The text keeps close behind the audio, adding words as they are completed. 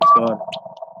started.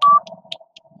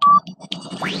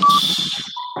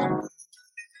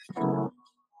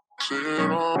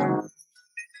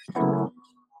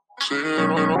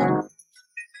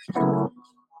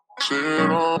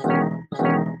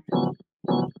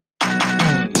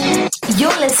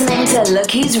 You're listening to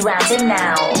Look Who's Ranting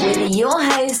Now with your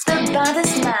host, the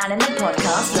baddest man in the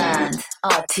podcast land,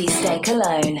 Artiste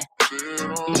Cologne.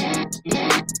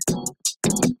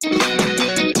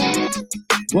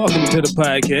 Welcome to the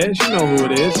podcast. You know who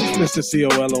it is. It's Mr.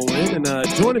 COLON. And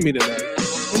joining me tonight,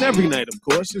 and every night, of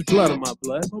course, is blood of my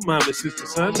blood. My mama's sister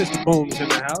son, Mr. Boom's in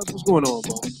the house. What's going on,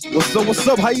 Boom? What's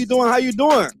up? How you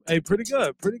doing? Hey, pretty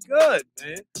good,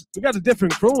 man. We got a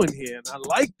different crew in here, and I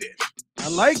like this.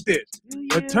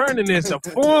 Returning is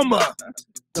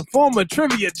the former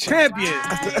trivia champion.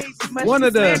 One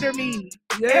of the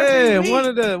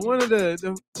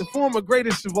former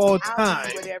greatest of all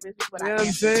time. You know what I'm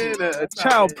saying? A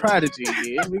child prodigy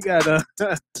here.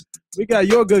 We got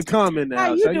your good comment now.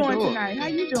 How you doing tonight? How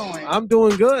you doing? I'm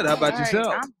doing good. How about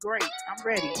yourself? I'm great. I'm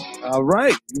ready. All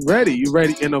right. You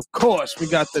ready? And of course, we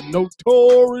got the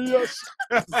notorious.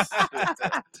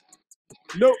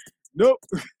 Nope.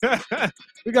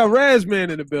 We got Razman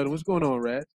in the building. What's going on,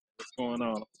 Raz? What's going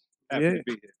on? Happy to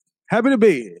be here. Happy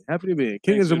to be here.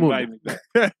 King Thanks is a for movie. inviting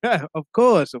me back. Of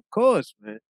course,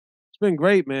 man. It's been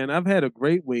great, man. I've had a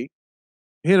great week.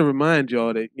 I'm here to remind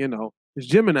y'all that, it's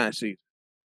Gemini season.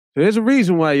 So there's a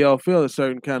reason why y'all feel a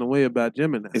certain kind of way about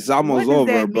Gemini. It's almost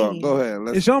over, bro. Go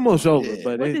ahead. It's almost over,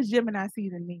 but what does Gemini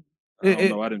season mean? I don't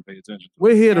know. I didn't pay attention.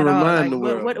 We're here to remind the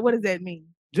world. What does that mean?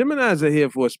 Geminis are here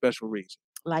for a special reason.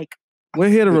 Like, we're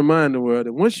here to remind the world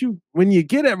that when you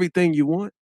get everything you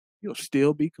want, you'll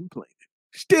still be complaining.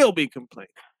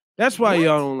 That's why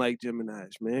y'all don't like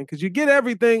Geminis, man. Because you get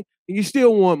everything and you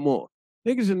still want more.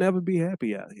 Niggas will never be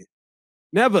happy out here.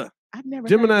 Never. I've never.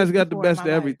 Geminis got the best of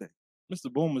everything.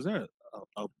 Mr. Boom, is there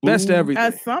a best of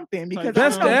everything? Something because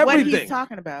best I don't know of what everything. he's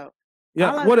talking about.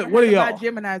 Yeah. What are y'all?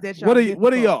 Geminis that y'all?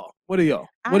 What are y'all?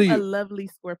 I'm a lovely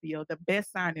Scorpio, the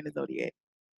best sign in the zodiac.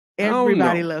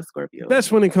 Everybody loves Scorpio.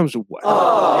 Best when it comes to what?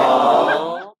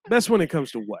 Aww. Best when it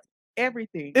comes to what?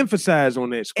 Everything. Emphasize on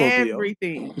that, Scorpio.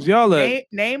 Everything. Because y'all are...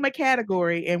 Name a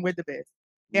category and we're the best.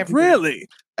 Everything. Really?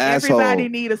 Everybody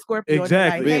need a Scorpio.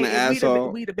 Exactly. Being an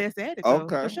asshole. We the best at it.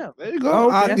 Okay. For sure. There you go.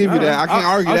 Okay. I'll give you that. I can't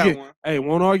argue that one. Hey,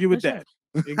 won't argue with that.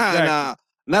 Exactly.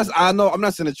 I know. I'm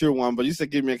not saying that you're one, but you said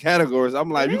give me a category. So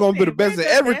I'm like, you're gonna be the best at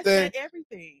everything.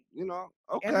 Everything.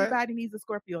 Okay. Everybody needs a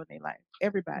Scorpio in their life.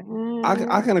 Everybody.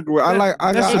 I can agree.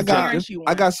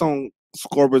 I got some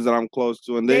Scorpios that I'm close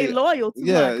to, and they loyal to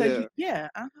yeah.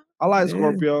 I like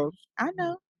Scorpios. I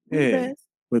know. Yeah.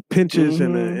 With pinches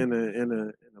and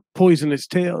a poisonous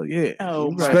tail. Yeah.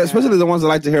 Oh, especially the ones that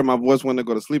like to hear my voice when they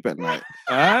go to sleep at night.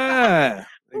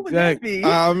 Exactly.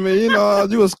 I mean,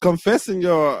 you was confessing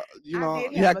you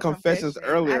had confessions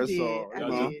earlier, so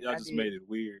y'all just made it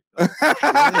weird.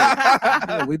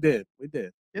 Yeah, we did that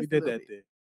then.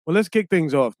 Well, let's kick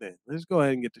things off then. Let's go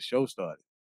ahead and get the show started.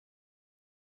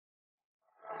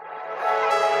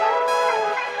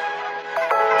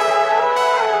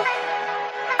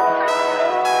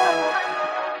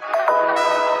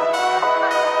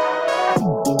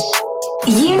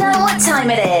 You know what time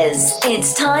it is.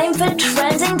 It's time for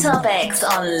Trending Topics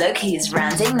on Look Who's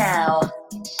Ranting Now.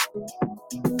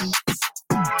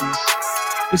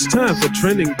 It's time for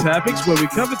Trending Topics, where we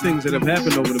cover things that have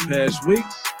happened over the past week.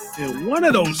 And one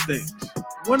of those things,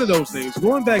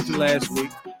 going back to last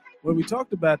week, where we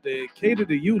talked about the Cater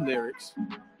to You lyrics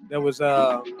that was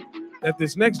that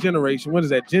this next generation, what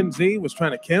is that, Gen Z, was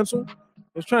trying to cancel? It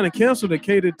was trying to cancel the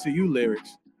Cater to You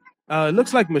lyrics. It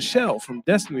looks like Michelle from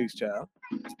Destiny's Child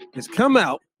has come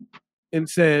out and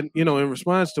said, in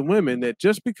response to women, that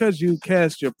just because you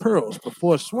cast your pearls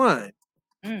before swine,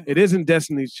 it isn't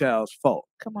Destiny's Child's fault.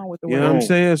 Come on with the word. You know what I'm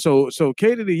saying? So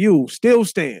Cater to You still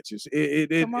stands.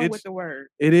 Come on with the word.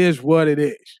 It is what it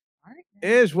is. All right,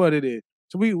 it is what it is.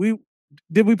 So we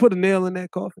did we put a nail in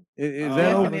that coffin? Is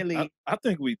that over? I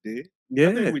think we did. Yeah.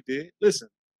 I think we did. Listen.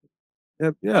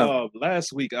 Yeah.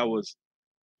 Last week I was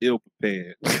ill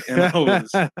prepared, and I was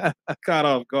caught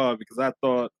off guard because I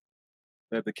thought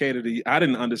that the Cater to You, I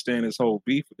didn't understand this whole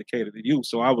beef with the Cater to You,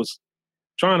 so I was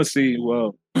trying to see,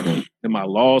 well, am I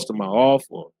lost? Am I off?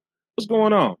 Or what's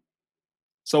going on?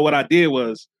 So what I did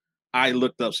was I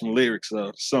looked up some lyrics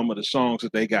of some of the songs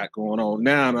that they got going on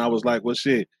now, and I was like, well,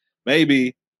 shit,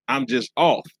 maybe I'm just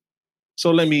off.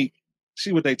 So let me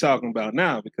see what they're talking about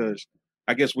now, because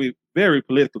I guess we're very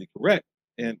politically correct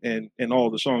in all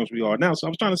the songs we are now. So I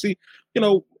was trying to see,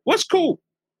 what's cool.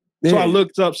 Yeah. So I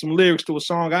looked up some lyrics to a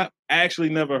song I actually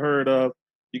never heard of.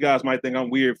 You guys might think I'm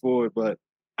weird for it, but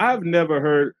I've never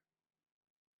heard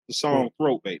the song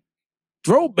 "Throat Baby."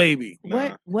 Throat Baby.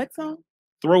 Nah. What song?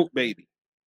 Throat Baby.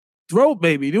 Throat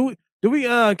Baby. Do we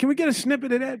can we get a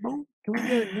snippet of that, Boom? Can we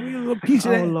get a little piece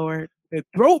of that? Oh Lord.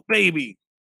 Throat Baby.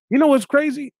 You know what's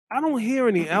crazy? I don't hear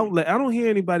any outlet. I don't hear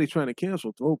anybody trying to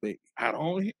cancel Throat Baby. I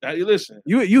don't. Listen.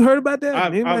 You heard about that?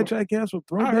 Anybody try to cancel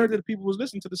Throat Baby? I heard that people was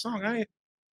listening to the song. I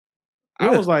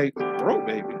was like, Throat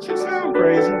Baby. She sound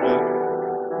crazy, but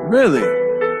really?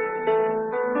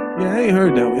 Yeah, I ain't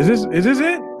heard that. Is this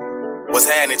it? What's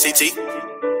happening, TT?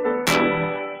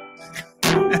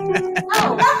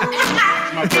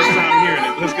 My first time hearing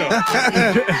it. Let's go.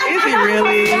 Is it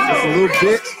really? Just a little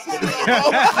bitch.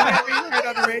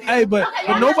 Hey, but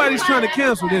nobody's trying to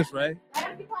cancel this, right?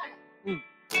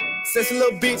 Sexy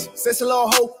little bitch, sexy little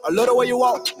hoe. I love the way you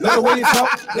walk, love the way you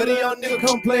talk. Let a young nigga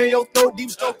come play in your throat, deep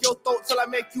stroke your throat till I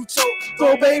make you choke.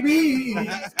 Throw baby,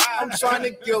 I'm trying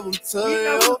to give them to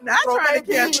you. Not trying to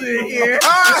cancel it here.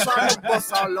 I'm trying to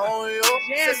bust all on you.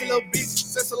 Sexy little bitch,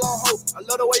 sexy little hoe. I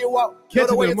love the way you walk, love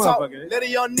the way you talk. Let a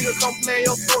young nigga come play in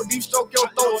your throat, deep stroke your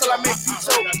throat till I make you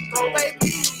choke. Throw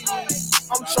baby,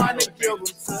 I'm trying to give them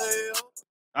to you.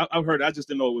 I've heard. I just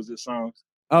didn't know it was this song.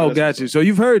 Oh, got you. So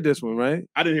you've heard this one, right?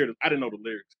 I didn't hear it. I didn't know the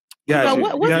lyrics. Got So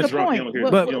you. what's the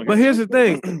point? But here's the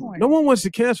thing. the point? No one wants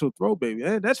to cancel Throat Baby.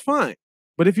 That's fine.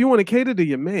 But if you want to cater to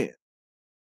your man,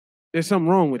 there's something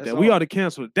wrong with that. We ought to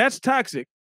cancel it. That's toxic.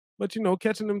 But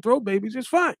catching them Throat Babies is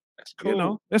fine. That's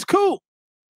cool. That's cool.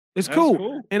 It's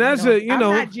cool. And as I'm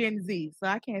not Gen Z, so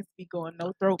I can't speak on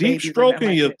no throat deep babies stroking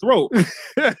like your that. throat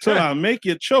till I make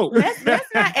you choke. Let's not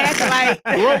act like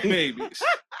Throat babies.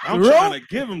 I'm trying to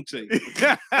give them to you.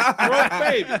 Throat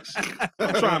babies.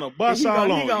 I'm trying to bust all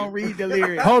on you. Gonna read the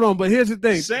lyrics. Hold on, but here's the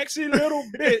thing. Sexy little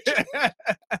bitch.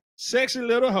 Sexy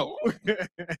little hoe.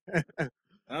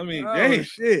 I mean, dang.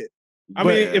 Shit. I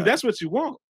mean, if that's what you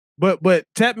want. But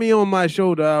tap me on my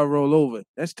shoulder, I'll roll over.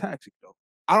 That's toxic, though.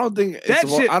 I don't think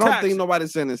think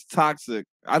nobody's saying it's toxic.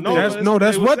 That's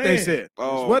what they said.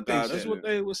 Oh, That's what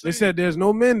they were saying. They said there's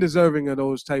no men deserving of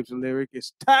those types of lyrics.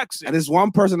 It's toxic. And it's one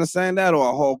person that's saying that or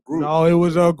a whole group? No, it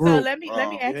was a group. So let me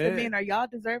ask the men: are y'all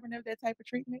deserving of that type of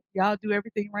treatment? Y'all do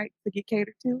everything right to get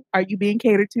catered to? Are you being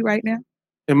catered to right now?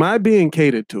 Am I being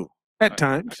catered to? At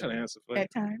times. I gotta answer for you.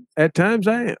 At times. At times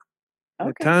I am. Okay.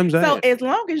 At times I am. So as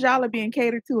long as y'all are being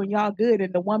catered to and y'all good,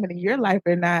 and the woman in your life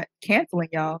are not canceling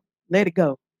y'all, let it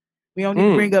go. We don't need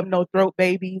to bring up no throat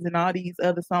babies and all these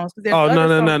other songs. Oh,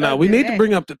 no. We need to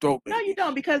bring up the throat baby. No, you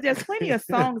don't, because there's plenty of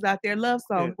songs out there, love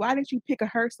songs. Yeah. Why didn't you pick a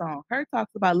her song? Her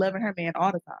talks about loving her man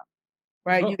all the time.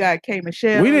 Right? You got K.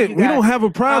 Michelle. We don't have a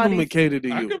problem with cater to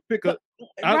you. I could pick up.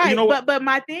 Right, but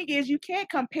my thing is, you can't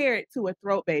compare it to a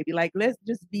throat baby. Like, let's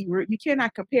just be real. You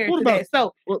cannot compare it to that.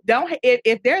 So don't.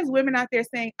 If there's women out there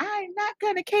saying, I'm not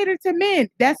gonna cater to men,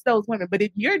 that's those women. But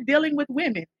if you're dealing with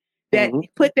women that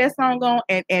put that song on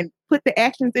and put the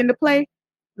actions into play,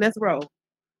 let's roll.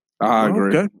 I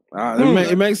agree.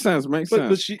 Okay. It makes sense.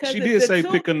 But she did say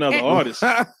pick another artist.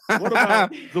 What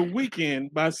about The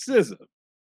Weeknd by SZA?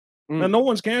 Now, no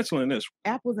one's canceling this.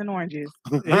 Apples and oranges.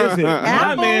 Is it?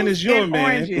 My man is your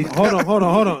man. Hold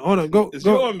on. Go. It's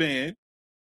your man.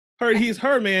 He's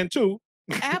her man too.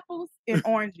 Apples and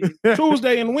oranges.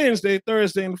 Tuesday and Wednesday,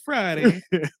 Thursday and Friday.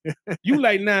 You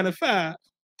like 9 to 5.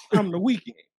 I'm The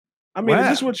Weeknd. I mean, is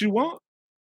this what you want?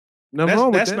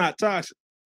 That's not toxic.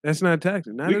 That's not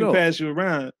toxic. We can pass you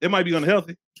around. It might be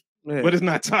unhealthy, but it's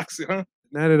not toxic, huh?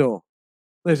 Not at all.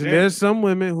 Listen, there's some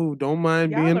women who don't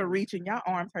mind y'all being. Are reaching. Y'all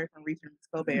arms hurt from reaching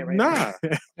so bad right now.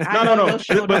 No.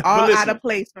 But all out of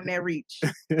place from that reach.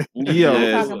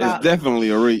 It's definitely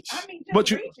a reach. I mean,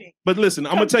 but listen,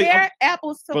 I'm gonna tell you.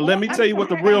 Apples to but let me tell you what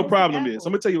the real problem is.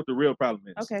 I'm gonna tell you what the real problem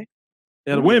is. Okay.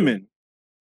 And women.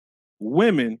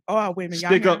 Oh, women.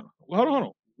 Stick up. Hold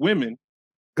on. Women,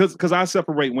 because I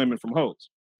separate women from hoes.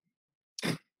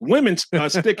 Women are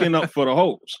sticking up for the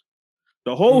hoes.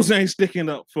 The hoes ain't sticking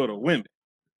up for the women.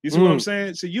 You see what I'm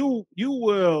saying? So you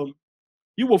will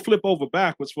flip over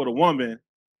backwards for the woman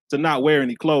to not wear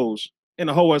any clothes and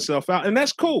to hoe herself out, and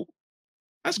that's cool.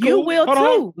 That's cool. You will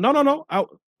too. No.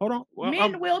 Hold on. Well,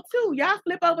 men will too. Y'all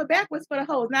flip over backwards for the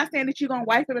hoes. Not saying that you're gonna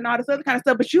wife him and all this other kind of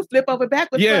stuff, but you flip over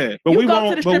backwards. Yeah, but we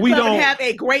won't. But we don't have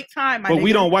a great time. But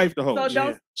we don't wife the hoes.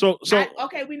 So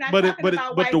okay, we're not talking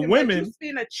about but the women. But you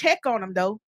spend a check on them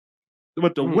though.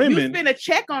 But the women, you spend a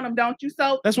check on them, don't you?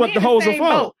 So that's what the hoes are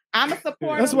for. I'm a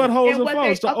supporter. That's what hoes are for.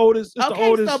 It's the oldest. It's the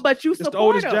oldest. So, but you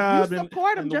support them. Job you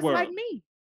support them just like me.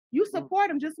 You support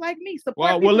them just like me.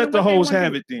 Well, let the hoes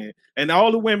have it then. And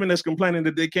all the women that's complaining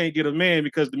that they can't get a man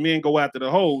because the men go after the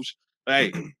hoes,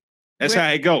 hey, that's how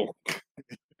it go.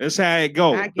 That's how it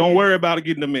go. Don't worry about it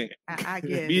getting a man. I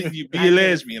guess. Be a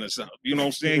lesbian or something. You know what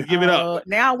I'm saying? Give it up.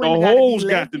 Now the hoes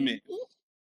got the men.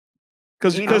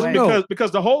 Because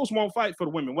the hoes won't fight for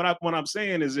the women. What I'm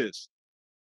saying is this.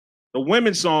 The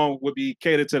women's song would be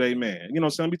catered to their man. You know what I'm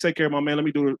saying? Let me take care of my man. Let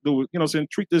me do you know what I'm saying?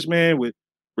 Treat this man with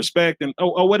respect and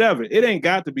or whatever. It ain't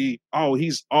got to be,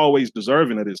 he's always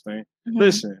deserving of this thing. Mm-hmm.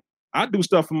 Listen, I do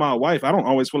stuff for my wife. I don't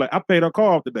always feel like I paid her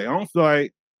car off today. I don't feel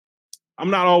like I'm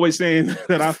not always saying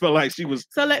that I feel like she was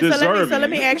deserving. So let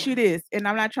me ask you this, and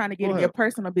I'm not trying to get into your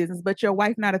personal business, but your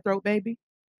wife not a throat baby?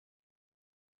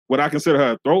 Would I consider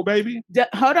her a throat baby?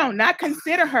 Hold on, not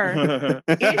consider her.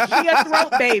 Is she a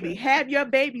throat baby? Have your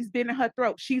babies been in her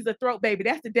throat? She's a throat baby.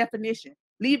 That's the definition.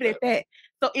 Leave it at that.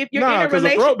 So if you're in a relationship,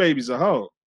 because a throat baby's a hoe.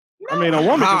 No. I mean, a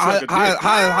woman can suck a dick.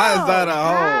 How is that a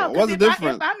hoe? What's the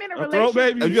difference? If I'm in a relationship, throat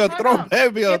baby? If you're a throat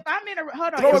baby, if I'm in a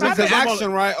hold on, throat is an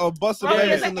action, right? Or bust a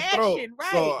baby in the throat.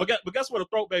 Right. So, but guess what a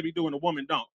throat baby do and a woman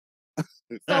don't?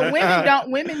 So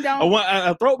women don't.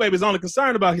 A throat baby is only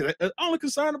concerned about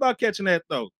catching that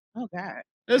throat. Oh God.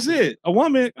 That's it. A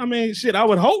woman, I mean, shit, I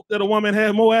would hope that a woman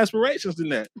had more aspirations than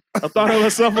that. I thought of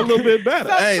herself a little bit better.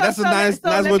 That's a nice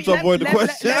way to avoid the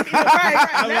question.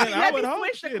 I would hope.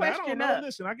 Shit, I don't know.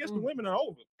 Listen, I guess the women are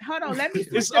over. Hold on, let me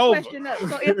switch the question up.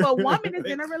 So if a woman is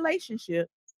in a relationship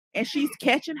and she's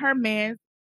catching her man's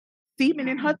semen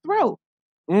in her throat,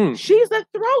 she's a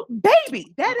throat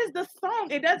baby. That is the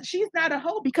song. She's not a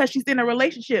hoe because she's in a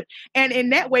relationship. And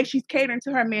in that way, she's catering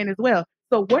to her man as well.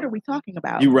 So what are we talking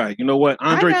about? You're right. You know what?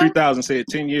 Andre 3000 said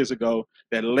 10 years ago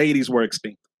that ladies were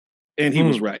extinct. And he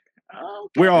was right.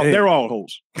 Okay. They're all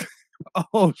hoes.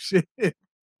 Oh shit.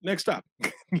 Next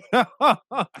topic.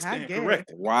 I stand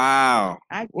correct. Wow.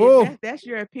 I guess that's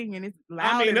your opinion. It's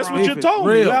loud. I mean, that's and what you told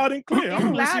me. Loud and clear. I'm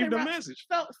gonna receive the message.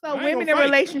 So women in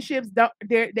relationships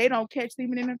they don't catch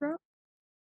semen in the throat?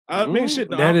 I mean, shit.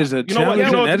 That is a challenge.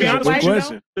 That is a good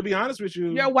question. To be honest with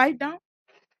you, your wife don't.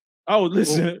 Oh,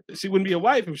 listen, she wouldn't be a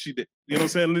wife if she did. You know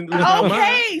what I'm saying?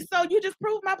 Okay, so you just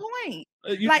proved my point.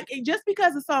 Just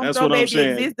because a song "Throw Baby"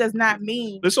 exists does not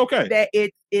mean it's okay that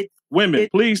it's women.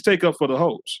 Please take up for the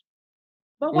hoes.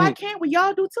 But why can't we?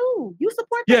 Y'all do too. You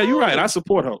support. Yeah, you're right. I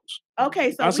support hoes.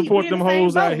 Okay, so I support them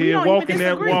hoes out here walking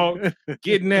that walk,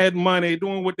 getting that money,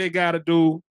 doing what they got to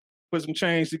do. Put some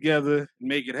change together and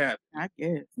make it happen. I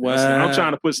guess. Wow. I'm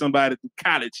trying to put somebody through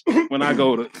college when I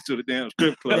go to the damn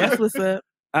strip club. That's what's up.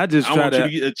 I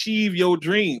want you to achieve your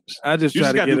dreams. I just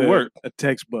try to get a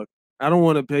textbook. I don't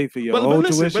want to pay for your whole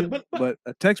tuition, but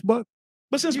a textbook.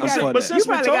 But since you we're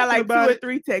probably got like about 2 or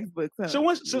 3 textbooks. Huh?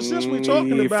 So since we're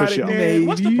talking about it, then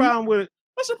what's the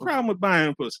problem with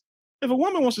buying pussy? If a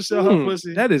woman wants to sell her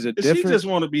pussy, that is a difference. She just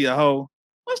want to be a hoe.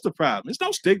 What's the problem? It's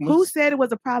no stigma. Who said it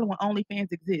was a problem when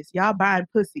OnlyFans exists? Y'all buying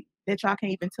pussy that y'all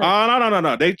can't even touch.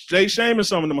 No. They shaming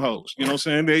some of them hoes. You know what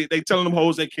I'm saying? They telling them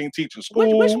hoes they can't teach in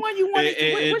school. Which one you want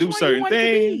and do certain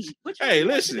things. Hey,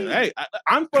 listen. Hey,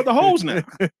 I'm for the hoes now.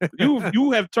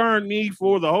 You have turned me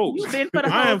for the hoes. You've been for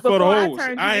the hoes. I am for the hoes.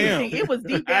 I am. It was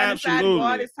deep down inside you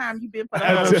all this time. You've been for the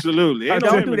hoes. Absolutely.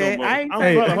 Don't do that. I ain't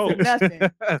for the hoes. Nothing.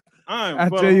 I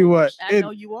tell you what. I know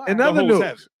you are. Another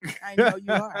news. I know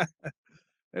you are.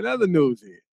 Another news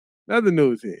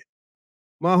here.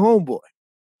 My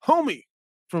homie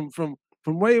from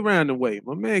way around the way.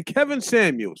 My man Kevin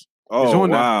Samuels is on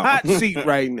the hot seat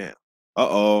right now.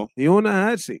 He on the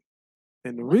hot seat.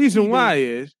 And the reason why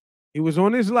is he was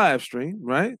on his live stream,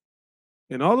 right?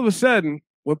 And all of a sudden,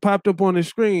 what popped up on his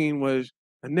screen was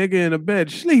a nigga in a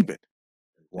bed sleeping.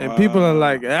 Wow. And people are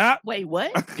like, wait,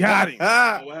 what? Got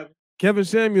him. Kevin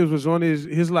Samuels was on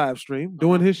his live stream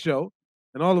doing his show.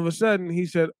 And all of a sudden he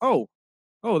said, oh,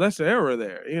 that's an error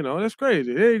there. You know, that's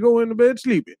crazy. There you go in the bed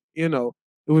sleeping. You know,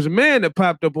 it was a man that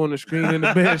popped up on the screen in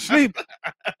the bed sleeping.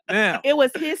 Now, it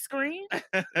was his screen?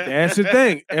 That's the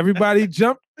thing. Everybody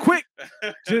jumped quick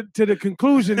to the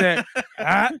conclusion that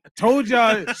I told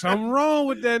y'all something wrong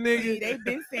with that nigga. See, they've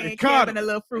been saying Kevin a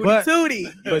little fruity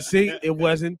tootie. But see, it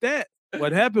wasn't that.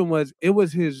 What happened was it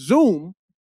was his Zoom.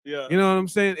 Yeah. You know what I'm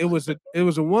saying? It was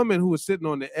a woman who was sitting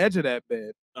on the edge of that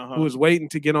bed who was waiting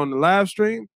to get on the live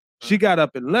stream. She got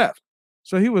up and left.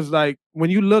 So he was like, when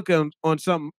you look on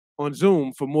something on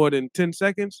Zoom for more than 10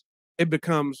 seconds, it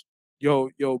becomes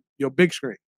your big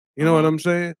screen. You know what I'm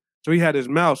saying? So he had his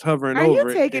mouse hovering over it. Are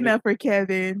you taking up for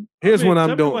Kevin? Here's what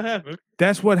I'm doing. What happened?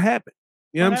 That's what happened.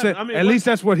 You know what I'm saying? I mean, At least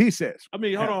that's what he says. I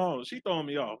mean, hold on. She throwing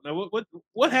me off. Now,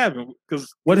 what happened?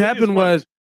 Because what happened was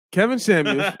Kevin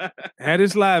Samuels had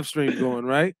his live stream going,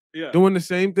 right? Yeah. Doing the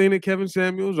same thing that Kevin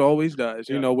Samuels always does,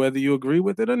 you know, whether you agree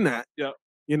with it or not. Yeah.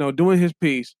 You know, doing his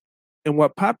piece. And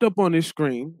what popped up on his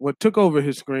screen, what took over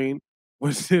his screen,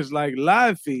 was this like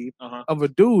live feed of a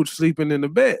dude sleeping in the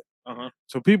bed.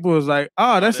 So people was like,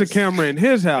 oh, that's a camera in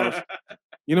his house.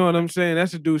 You know what I'm saying?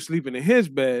 That's a dude sleeping in his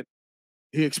bed.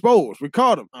 He exposed. We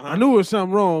caught him. I knew there was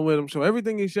something wrong with him. So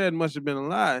everything he said must have been a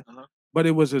lie. But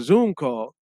it was a Zoom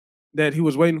call that he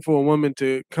was waiting for a woman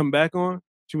to come back on.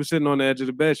 She was sitting on the edge of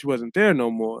the bed. She wasn't there no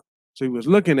more. So he was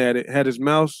looking at it, had his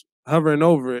mouse hovering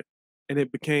over it, and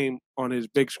it became on his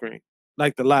big screen,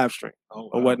 like the live stream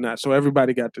or whatnot. So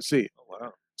everybody got to see it.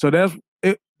 So that's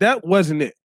it. That wasn't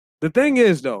it. The thing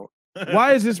is, though,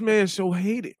 why is this man so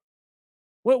hated?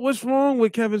 What's wrong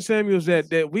with Kevin Samuels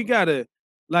that we gotta,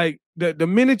 like, the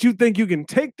minute you think you can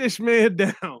take this man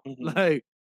down, like,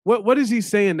 what is he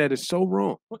saying that is so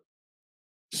wrong?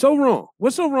 So wrong.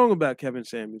 What's so wrong about Kevin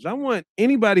Samuels? I want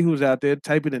anybody who's out there,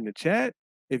 type it in the chat.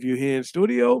 If you're here in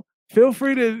studio, feel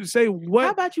free to say what.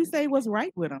 How about you say what's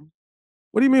right with him?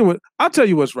 What do you mean? I'll tell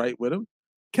you what's right with him.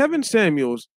 Kevin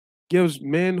Samuels gives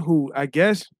men who, I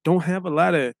guess, don't have a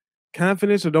lot of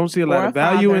confidence or don't see a lot of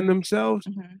value in themselves.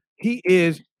 He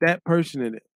is that person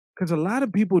in it. Because a lot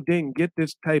of people didn't get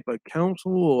this type of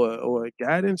counsel or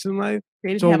guidance in life.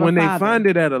 So when they find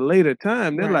it at a later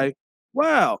time, they're like,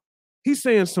 wow, he's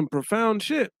saying some profound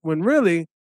shit. When really,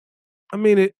 I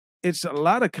mean, it's a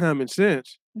lot of common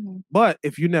sense. But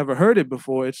if you never heard it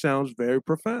before, it sounds very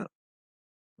profound.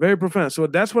 Very profound. So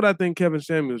that's what I think Kevin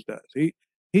Samuels does.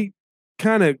 He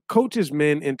kind of coaches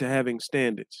men into having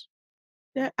standards.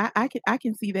 Yeah, I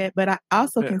can see that, but I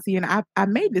also can see, and I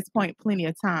made this point plenty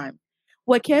of times.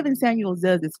 What Kevin Samuels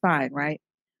does is fine, right?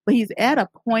 But he's at a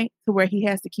point to where he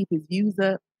has to keep his views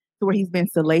up, to where he's been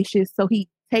salacious, so he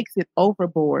takes it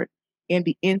overboard in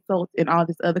the insults and all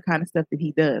this other kind of stuff that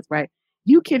he does, right?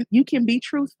 You can be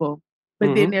truthful,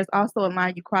 but then there's also a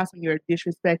line you cross when you're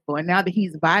disrespectful. And now that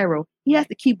he's viral, he has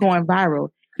to keep going viral.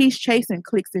 He's chasing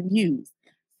clicks and views.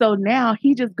 So now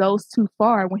he just goes too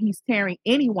far when he's tearing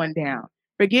anyone down.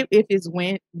 Forget if it's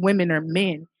women or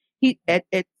men. He at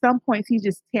some points he's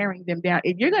just tearing them down.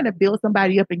 If you're gonna build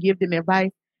somebody up and give them advice,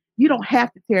 you don't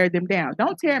have to tear them down.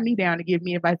 Don't tear me down to give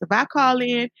me advice. If I call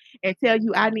in and tell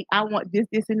you I want this,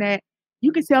 and that,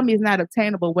 you can tell me it's not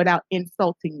obtainable without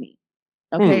insulting me.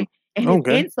 Okay. And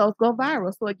his insults go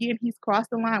viral. So again, he's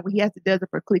crossed the line where he has to does it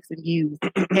for clicks and views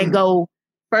and go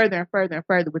further and further and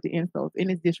further with the insults, and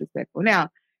it's disrespectful. Now,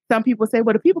 some people say,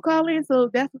 well, the people call in,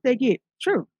 so that's what they get.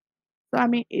 True. So I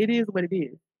mean, it is what it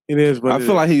is. It is what I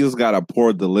feel like he just got a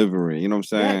poor delivery. You know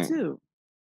what I'm saying? That too.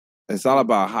 It's all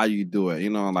about how you do it. You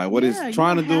know, like what he's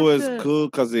trying to do is cool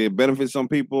because it benefits some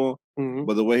people,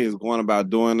 but the way he's going about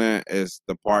doing it is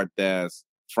the part that's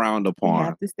frowned upon. You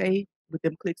have to stay with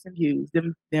them clicks and views,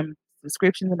 them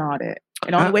subscriptions and all that.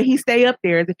 And the only way he stay up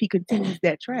there is if he continues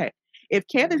that track. If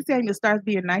Kevin Samuels starts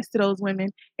being nice to those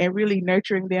women and really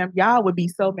nurturing them, y'all would be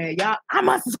so mad. Y'all, I'm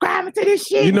unsubscribing to this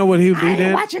shit. You know what he would be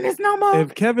then? Watching this no more.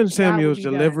 If Kevin Samuels'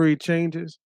 delivery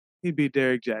changes, he'd be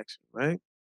Derek Jackson, right?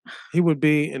 He would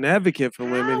be an advocate for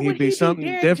women. He'd be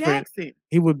something different.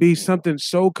 He would be something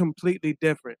so completely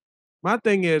different. My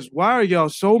thing is, why are y'all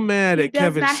so mad at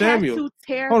Kevin Samuels?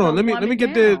 Hold on, let me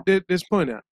get this point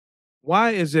out.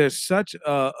 Why is there such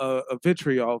a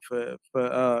vitriol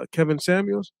for Kevin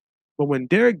Samuels? But when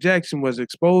Derek Jackson was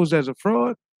exposed as a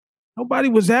fraud, nobody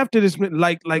was after this,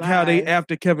 like how they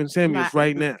after Kevin Samuels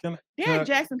right now. Derek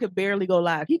Jackson could barely go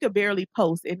live. He could barely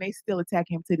post, and they still attack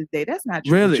him to this day. That's not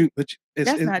true. Really? But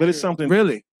it's something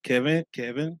really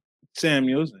Kevin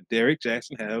Samuels and Derek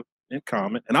Jackson have in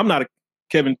common. And I'm not a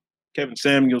Kevin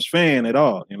Samuels fan at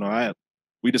all. You know,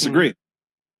 we disagree.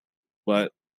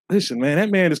 But listen, man, that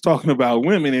man is talking about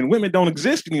women, and women don't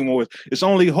exist anymore. It's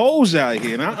only hoes out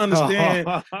here. And I understand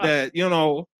that, you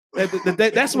know,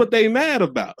 that's what they mad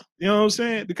about. You know what I'm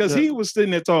saying? Because he was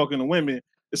sitting there talking to women.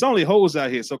 It's only hoes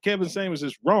out here. So Kevin Samuels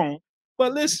is wrong.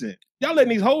 But listen, y'all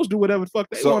letting these hoes do whatever the fuck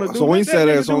they want to do. So when you say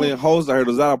that it's only hoes out here,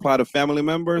 does that apply to family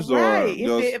members or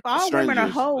if all strangers? Women are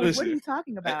hoes, listen, what are you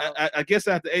talking about? I guess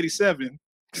after 87,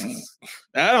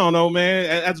 I don't know,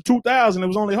 man. After 2000, it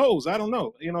was only hoes. I don't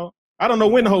know. You know, I don't know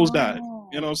when the hoes died.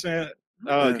 You know what I'm saying?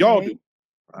 Y'all do.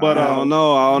 But I don't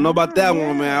know about that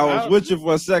one, man. I was with you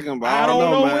for a second, but I don't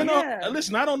know, man.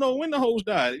 Listen, I don't know when the hoes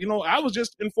died. You know, I was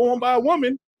just informed by a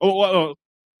woman or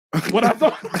what I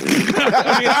thought.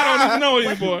 I mean, I don't even know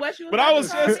anymore. But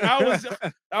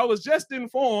I was just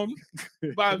informed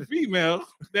by a female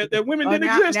that women didn't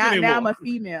exist anymore. Now I'm a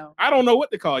female. I don't know what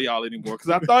to call y'all anymore because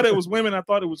I thought it was women. I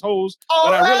thought it was hoes,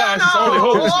 but I realized it's only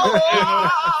hoes.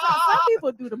 Some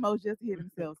people do the most just to hear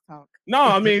themselves talk. No,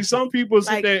 I mean some people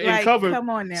sit there and cover. Come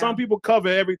on now. Some people cover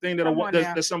everything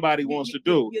that somebody wants to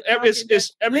do.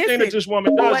 It's everything that this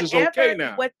woman does is okay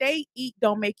now. What they eat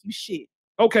don't make you shit.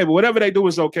 Okay, but whatever they do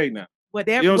is okay now. What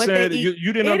they, you know what I'm saying? They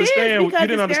you didn't understand. You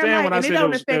didn't understand when I said it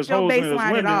don't affect your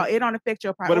baseline at all. It don't affect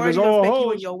your priorities. But if it's all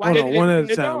hoes, hold on, one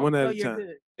at a time. One at a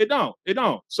time. It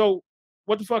don't. So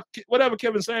what the fuck? Whatever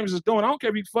Kevin Samuels is doing, I don't care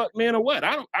if he fuck men or what.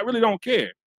 I really don't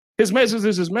care. His message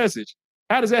is his message.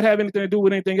 How does that have anything to do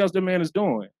with anything else the man is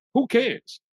doing? Who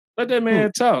cares? Let that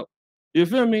man talk. You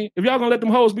feel me? If y'all gonna let them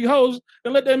hoes be hoes,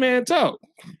 then let that man talk.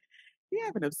 You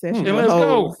have an obsession. Let's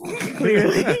go.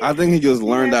 Clearly, I think he just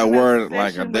learned that word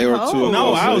like a day or two ago.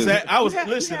 No, I was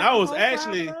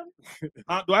actually. Do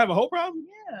I have a whole problem?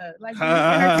 Yeah, like you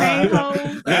entertain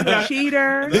hoes,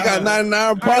 cheater. He got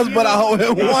 99 problems, but I hold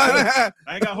him one. I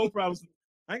ain't got whole problems.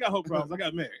 I got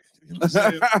married. You know what I'm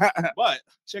saying? But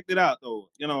check it out though.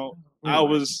 I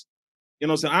was,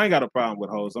 saying I ain't got a problem with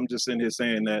hoes. I'm just sitting here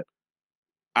saying that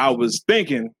I was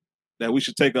thinking that we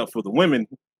should take up for the women.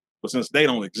 But since they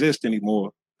don't exist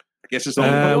anymore, I guess it's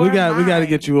only we got to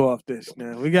get you off this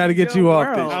now. We got to get you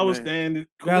off this. I was standing.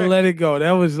 Gotta let it go.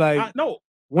 That was like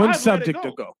one subject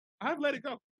to go. I've let it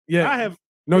go. Yeah, I have.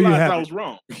 No, you haven't. I was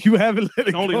wrong. You haven't let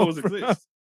it go. Only hoes exist.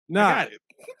 Nah. I got it.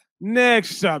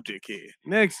 Next subject here.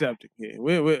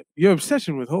 Your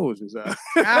obsession with hoes is. Listen,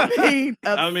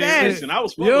 I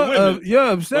was fucking women.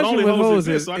 Your obsession with hoes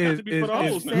is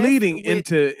bleeding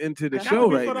into the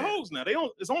show right now. now. Hoes now.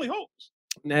 It's only hoes.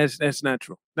 That's not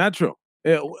true. Not true.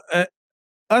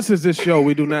 Us as this show,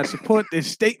 we do not support this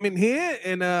statement here,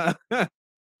 and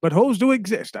but hoes do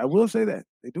exist. I will say that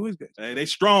they do exist. Hey, they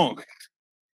strong.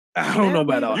 I don't know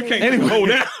about all. You can't hold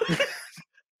down.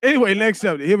 Anyway, next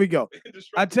subject. Here we go.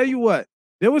 I tell you what,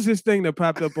 there was this thing that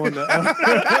popped up on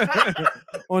the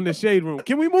on the Shade Room.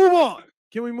 Can we move on?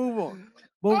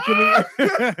 Boom,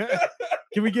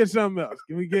 can we get something else?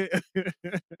 Can we get?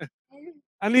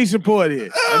 I need support here.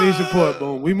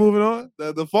 Boom. We moving on?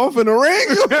 The fourth in the ring?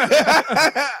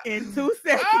 In 2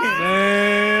 seconds.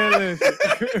 Man, listen.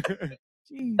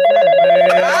 Jesus.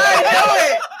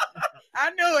 Man. I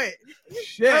knew it.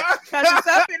 Shit. Because it's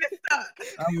up and it's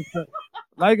stuck.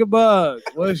 Like a bug.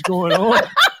 What's going on?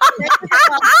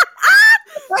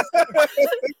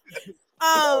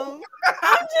 I'm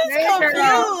just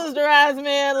confused,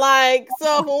 Razman. Like,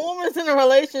 so if a woman's in a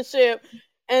relationship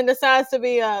and decides to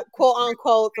be a quote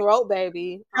unquote throat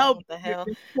baby, what the hell?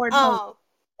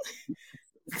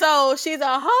 So she's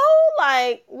a hoe?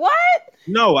 Like, what?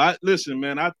 No, listen,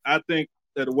 man. I think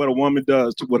that what a woman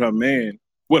does with her man,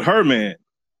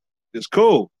 is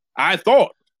cool. I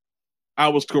thought I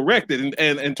was corrected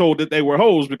and told that they were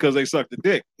hoes because they sucked the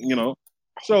dick,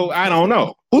 So I don't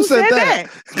know. Who said that?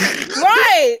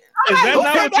 Right. Is that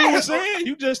not what you were saying?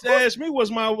 You just asked me,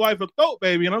 was my wife a throat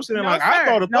baby? And I'm sitting like, I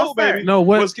thought a throat baby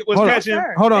was catching.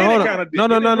 Hold on. Kind of no.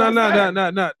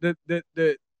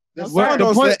 The song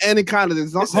don't say any kind of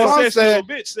this. It says sex little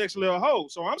bitch, sex little hoe.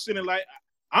 So I'm sitting like,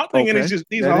 I'm thinking it's just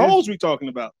these are hoes we talking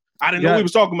about. I didn't know we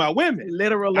was talking about women.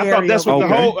 Literally. I thought that's what the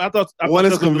whole. I thought when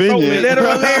it's convenient.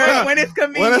 Literally, when it's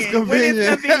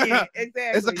convenient. Exactly.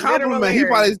 It's a compliment. He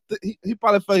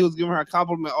probably felt he was giving her a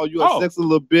compliment. Oh, you a sexy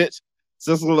little bitch,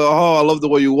 sexy little hoe. I love the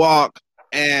way you walk.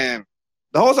 And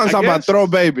the whole song talking about throw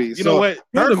baby. You know what?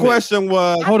 Her question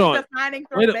was, hold on.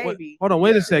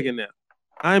 Wait a second now.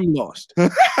 I'm lost.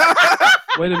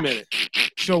 Wait a minute.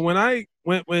 So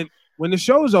when the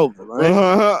show's over,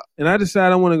 right, and I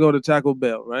decide I want to go to Taco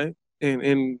Bell, right,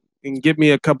 and get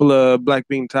me a couple of black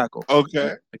bean tacos.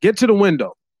 Okay. I get to the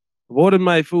window, I've ordered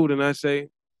my food, and I say,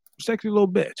 "Sexy little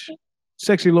bitch,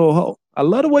 sexy little hoe. I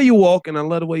love the way you walk, and I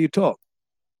love the way you talk.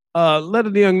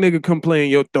 Let the young nigga come play in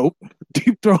your throat,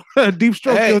 deep stroke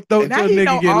your throat till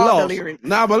nigga get lost.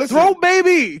 Nah, but listen, throat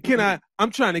baby. I'm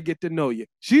trying to get to know you.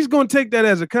 She's gonna take that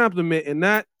as a compliment and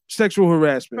not sexual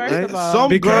harassment, First right? of all,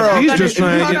 some girls, he's just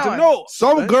trying to get to know.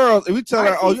 Some girls, if we tell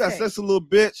her, "Oh, you got sexy little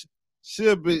bitch,"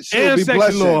 she'll be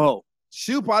blushing. Little hoe.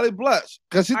 She'll probably blush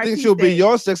because she thinks she'll be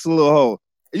your sexy little hoe.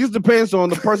 It just depends on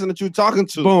the person that you're talking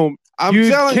to. Boom. You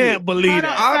can't believe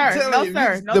that. I'm telling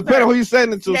you. Depending on who you're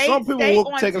saying it to. Some people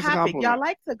will take us a compliment. Y'all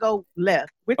like to go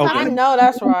left. We're I know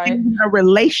that's right. A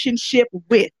relationship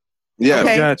with. Yeah,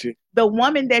 okay? Got you. The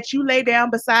woman that you lay down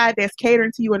beside that's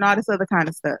catering to you and all this other kind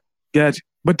of stuff. Got you.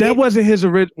 But that wasn't his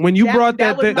original. When you brought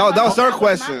that thing, that was her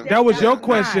question. That was your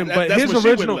question, but his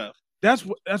original. That's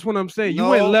what I'm saying. You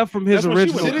went left from his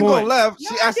original point. She didn't go left.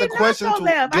 She asked a question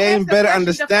to gain better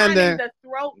understanding.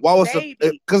 What was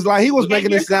because like he was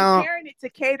making it sound.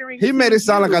 He made it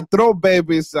sound like a throat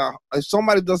baby. So if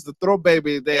somebody does the throat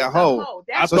baby, they a hoe.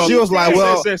 So she was like,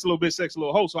 "Well, sex little bitch, sex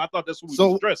little hoe." So I thought that's what we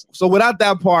were addressing. So without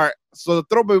that part, so the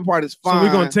throat baby part is fine. So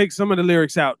we're gonna take some of the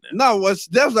lyrics out now. No,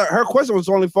 her question was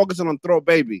only focusing on throat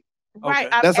baby. Right.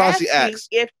 Okay. That's all she asked.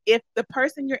 If the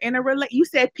person you're in a relationship, you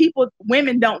said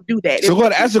women don't do that. So go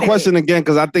ahead, ask the question again,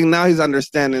 because I think now he's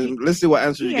understanding. Let's see what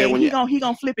answer you get when he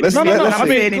gonna flip it. No. I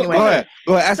mean, anyway. Go ahead.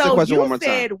 Ask the question one more time.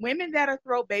 You said women that are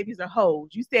throat babies are hoes.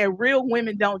 You said real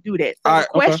women don't do that. So the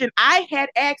question I had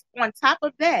asked on top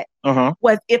of that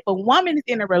was if a woman is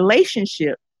in a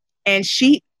relationship and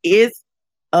she is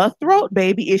a throat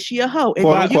baby, is she a hoe?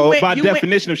 By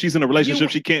definition, if she's in a relationship,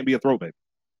 she can't be a throat baby.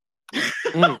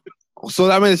 So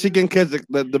that means she can catch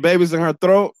the babies in her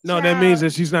throat? No, that means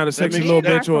that she's not a sexy little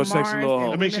bitch or a sexy little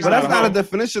hoe. But that's not a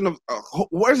definition of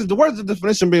where's the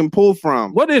definition being pulled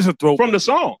from? What is a throat? From the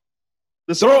song.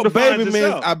 The throat baby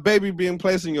means a baby being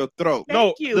placed in your throat.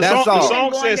 The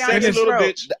song says sexy little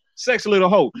bitch, sexy little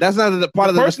hoe. That's not the part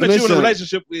of the definition. The person that you're in a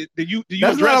relationship with, do you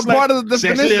that's address not a part of the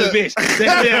definition. Sexy little bitch.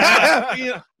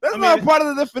 That's not part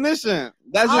of the definition.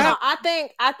 That's just. I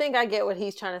think I get what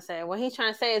he's trying to say. What he's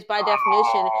trying to say is, by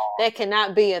definition, they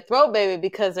cannot be a throat baby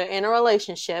because they're in a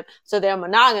relationship, so they're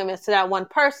monogamous to that one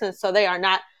person, so they are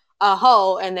not a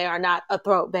hoe and they are not a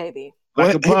throat baby.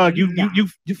 Like a bug, you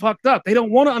fucked up. They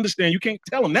don't want to understand. You can't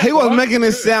tell them that. He was making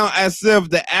it sound as if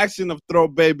the action of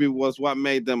throat baby was what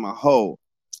made them a hoe.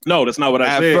 No, that's not what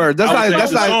I said. First. That's like the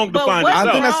song defined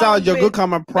I think that's how your good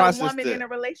karma processed it. A woman in a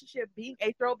relationship being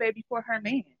a throat baby for her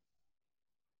man.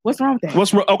 What's wrong with that?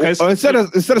 What's wrong? Okay, so instead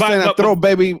of saying a throat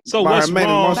baby, so what's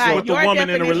wrong with the woman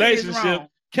in a relationship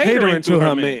catering to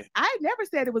her man? I never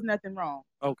said it was nothing wrong.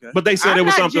 Okay, but they said it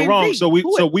was something wrong. So we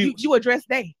you address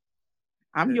they.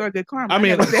 I'm your good karma. I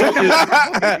mean,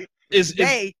 is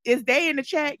they in the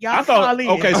chat? Y'all I thought, call in.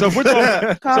 Okay, so if we're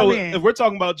talking, if we're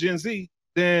talking about Gen Z,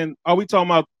 then are we talking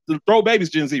about the throat babies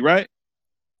Gen Z, right?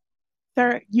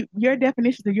 Sir, your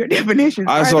definitions are your definitions.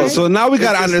 All right, so now we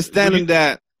got to understanding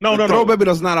that no, throat baby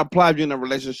does not apply if you're in a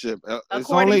relationship.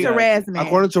 According to Rasmus.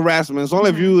 According to Rasmus, it's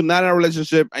only if you're not in a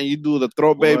relationship and you do the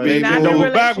throat baby. Don't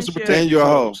go backwards to protect your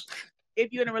hoe.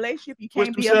 If you're in a relationship, you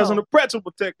can't be a hoe. On the pretzel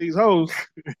protect these hoes.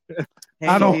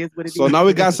 I don't. So now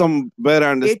we got some better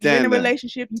understanding. If you're in a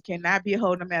relationship, you cannot be a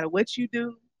hoe no matter what you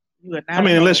do. You are not. I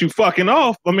mean, unless you fucking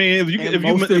off. I mean, if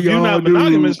you're not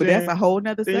monogamous, but that's a whole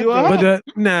nother subject. But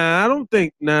I don't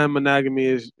think non-monogamy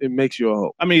it makes you a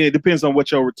hoe. I mean, it depends on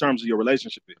what your terms of your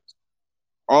relationship is.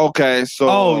 Okay,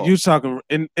 so you talking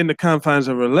in the confines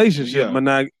of a relationship?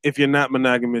 Yeah. If you're not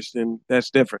monogamous, then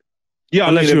that's different. Yeah,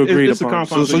 unless you agree upon.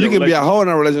 So you can be a hoe in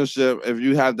a relationship if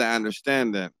you have the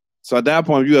understanding. So at that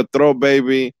point, if you're a throat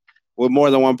baby with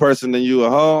more than one person, then you a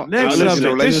hoe. Next subject.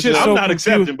 I'm not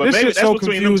accepting, but maybe that's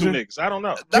between them two niggas. I don't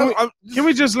know. Can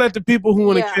we just let the people who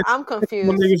want to get I'm confused.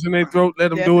 niggas in their throat,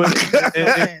 let them do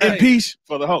it in peace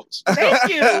for the host. Thank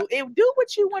you. Do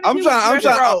what you want to do.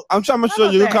 I'm trying to make sure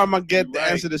you karma get the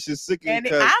answer that she's seeking. And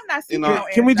I'm not seeking.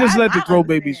 Can we just let the throat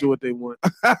babies do what they want?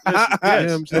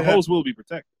 Yes, the host will be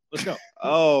protected. Let's go.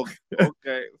 Oh,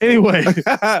 okay. Anyway,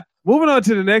 moving on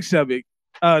to the next subject.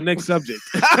 Next subject.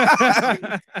 All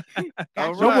right.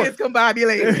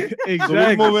 Discombobulated. Exactly. So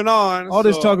we're moving on. All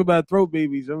this talk about throat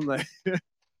babies. I'm like,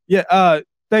 yeah.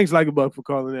 Thanks, Like a Buck, for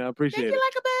calling in. I appreciate it.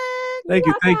 Thank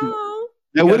you, Thank you.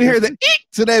 And we didn't hear the eek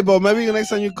today, but maybe the next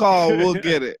time you call, we'll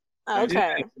get it.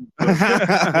 Okay. All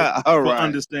right. For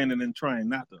understanding and trying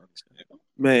not to understand.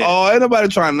 Man. Oh, ain't nobody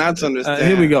trying not to understand.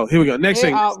 Here we go. Next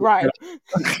thing. Right.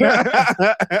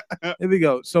 Here we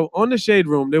go. So on the Shade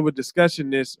Room, they were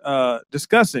discussing the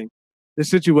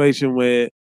situation where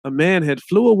a man had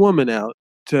flew a woman out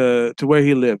to where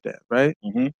he lived at, right?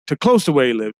 Mm-hmm. To close to where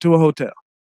he lived, to a hotel.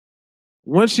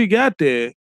 Once she got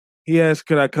there, he asked,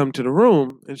 could I come to the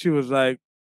room? And she was like,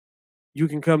 you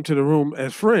can come to the room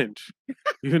as friends,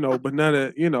 but none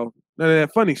of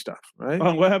that funny stuff, right?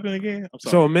 What happened again? I'm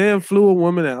sorry. So a man flew a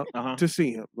woman out to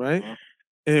see him, right?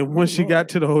 And when she got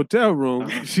to the hotel room,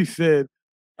 she said,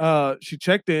 she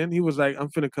checked in. He was like, I'm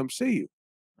finna come see you.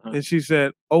 And she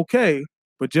said, okay,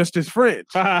 but just as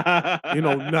friends,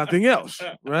 nothing else,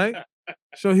 right?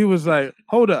 So he was like,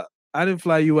 hold up. I didn't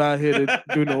fly you out here to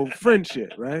do no friend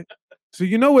shit, right? So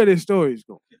you know where this story is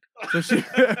going.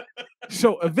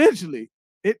 So eventually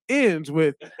it ends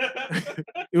with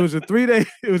it was a 3-night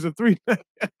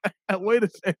wait a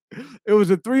second. It was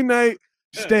a 3-night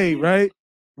stay, right?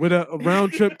 With a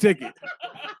round trip ticket.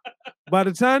 By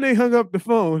the time they hung up the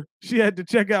phone, she had to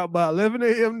check out by 11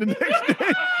 a.m. the next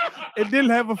day and didn't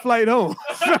have a flight home.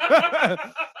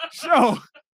 So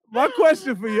my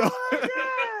question for y'all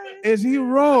is he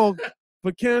wrong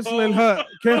for canceling her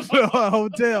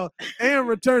hotel and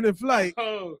returning flight?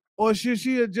 Or should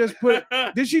she have just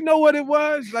did she know what it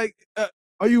was? Like,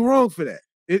 are you wrong for that?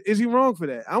 Is he wrong for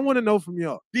that? I want to know from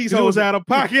y'all. These hoes out of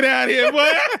pocket out here,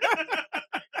 boy.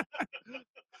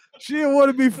 She didn't want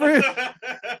to be friends.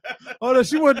 Oh, no,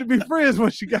 she wanted to be friends when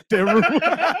she got that room.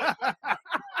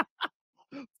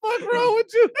 What's wrong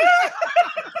with you?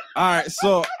 All right,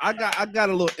 so I got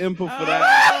a little input for that.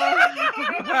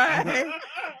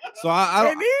 So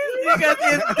I and these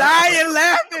niggas is dying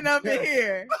laughing up in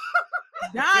here.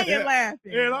 Dying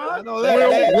laughing. I know that.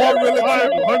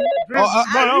 We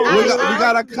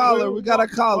got a caller. We got a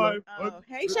caller.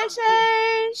 Hey, Shay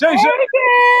Shay. Shay Shay.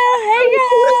 Hey,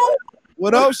 girl.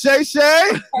 What up, Shay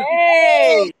Shay?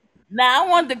 Hey. Now, I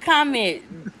wanted to comment.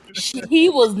 He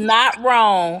was not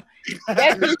wrong.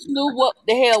 That bitch knew what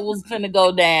the hell was finna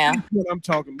go down. That's what I'm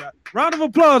talking about. Round of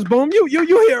applause, Boom. You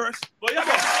hear us.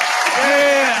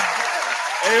 Yeah.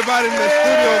 Everybody in the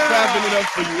studio clapping it up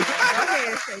for you. Go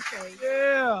ahead, Shay Shay.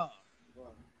 Yeah.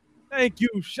 Thank you,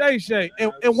 Shay Shay.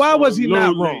 And why was he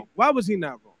not wrong? Why was he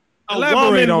not wrong?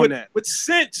 Elaborate on that. With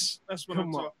sense. That's what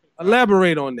I'm talking about.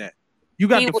 Elaborate on that. You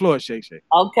got the floor, Shay Shay.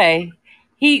 Okay.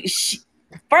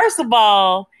 First of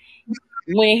all,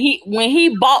 when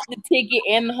he bought the ticket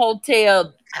in the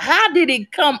hotel, how did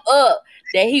it come up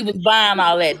that he was buying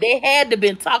all that? They had to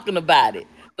been talking about it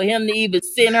for him to even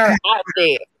send her out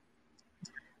there.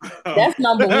 That's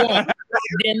number one.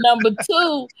 Then number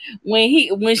two, when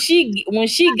she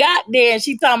got there and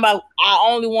she talking about I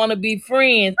only want to be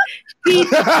friends, he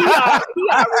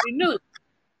already knew.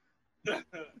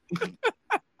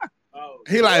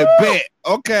 He like bet.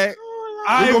 Okay.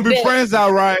 We're gonna be friends,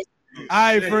 all right. All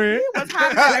right, friend. He was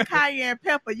hot like a cayenne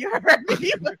pepper. You heard me?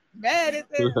 He was mad as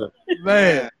hell.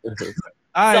 Man.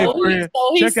 All right, friend.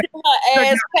 So he sent her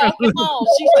ass packing home.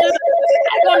 I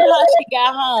wonder how she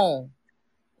got home.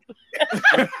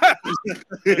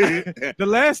 The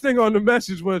last thing on the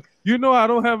message was, I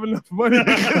don't have enough money.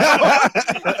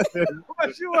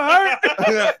 What, you hurt?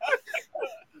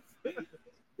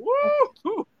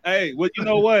 Woo. Hey, well, you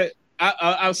know what?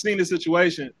 I've seen the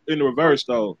situation in the reverse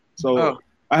though. So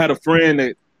I had a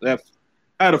friend that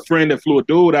flew a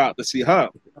dude out to see her.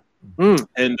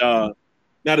 And now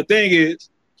the thing is,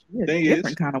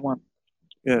 different kind of woman.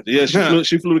 Yeah,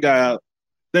 she flew the guy out.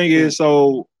 Thing is,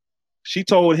 so she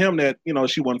told him that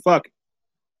she wasn't fucking.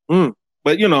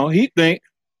 But he think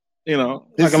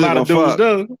like a lot of dudes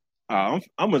do. I'm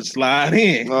gonna slide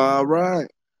in. All right.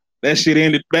 That shit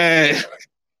ended bad.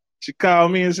 She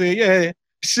called me and said, "Yeah,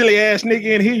 silly ass nigga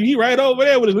in here. He right over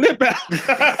there with his lip out." Man,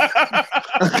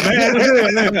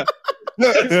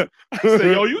 I said,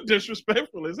 "Yo, you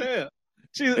disrespectful as hell."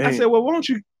 I said, "Well, why don't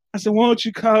you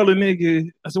call the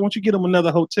nigga?" I said, "Why don't you get him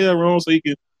another hotel room so he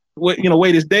can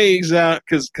wait his days out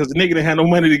because the nigga didn't have no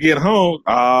money to get home."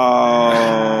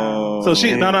 Oh. So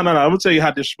she no. I'm gonna tell you how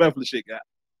disrespectful shit got.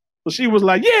 So she was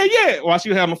like, yeah, while she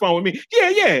was having the phone with me.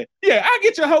 Yeah, I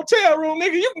get your hotel room,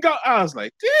 nigga. You can go. I was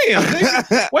like, damn,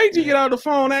 nigga. Wait till you get out the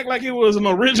phone, act like it was an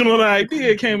original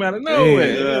idea. It came out of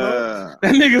nowhere.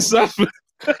 That nigga suffered.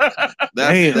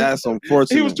 That's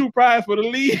unfortunate. He was too prideful to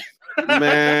leave.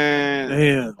 Man.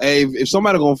 Damn. Hey, if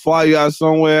somebody gonna fly you out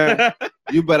somewhere,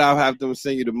 you better have them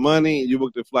send you the money. You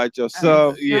book the flight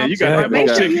yourself. Yeah, you gotta make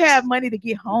sure you have money to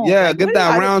get home. Yeah, like, get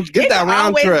that round trip.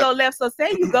 Always go left. So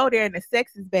say you go there and the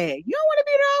sex is bad. You don't want to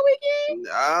be there all weekend.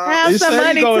 Have some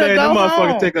money you go to there go and the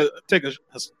home. motherfucker take a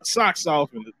socks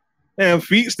off and the damn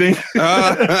feet stink. You're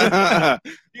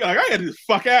like, I gotta get the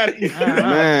fuck out of here.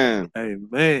 Man. Hey,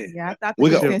 man. Yeah, I thought the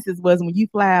consensus was when you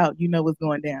fly out, you know what's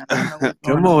going down.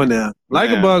 Come on now.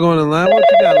 Like a bug on the line. What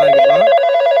you got, like a bug?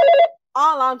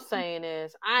 All I'm saying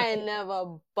is I ain't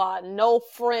never bought no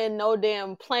friend, no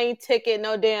damn plane ticket,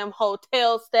 no damn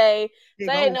hotel stay.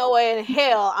 There ain't no way in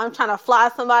hell I'm trying to fly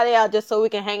somebody out just so we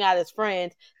can hang out as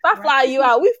friends. If I fly you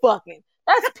out, we fucking.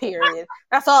 That's period.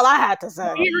 That's all I had to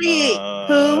say. Period.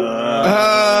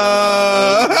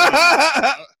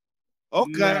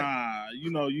 Okay. Nah,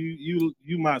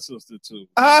 you my sister too.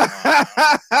 I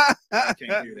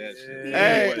can't hear that shit.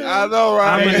 Hey, I know,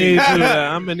 right? I'm gonna need you.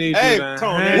 I'm gonna need you. Hey,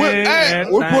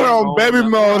 we put on baby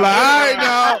mode. Like, all right,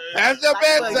 now, that's your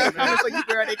bedtime. Coming for you,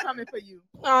 girl. They coming for you.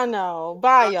 I know.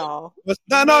 Bye, y'all. No,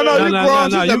 you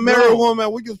grown. She's a married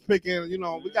woman. We just picking.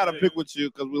 We gotta pick with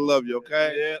you because we love you.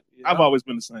 Okay. Yeah. I've always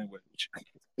been the same way.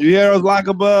 You hear us like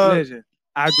a bug? Listen,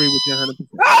 I agree with you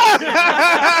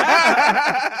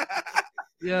 100%.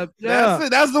 Yeah. That's it.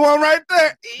 That's the one right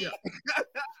there. Yeah.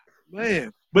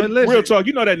 Man. But real talk,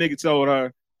 that nigga told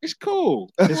her, it's cool.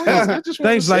 It's cool.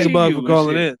 Thanks, like a bug, for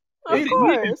calling in. Of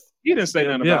course. He didn't say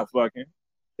nothing about fucking.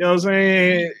 You know what I'm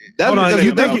saying?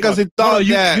 That's because he thought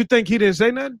that. You think he didn't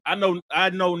say nothing? I know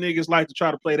niggas like to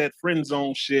try to play that friend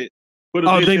zone shit.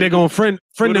 I think they're going to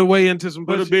friend their way into some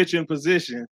pussy. Put a bitch in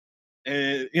position.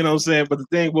 And, you know what I'm saying? But the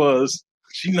thing was,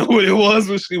 she knew what it was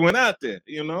when she went out there,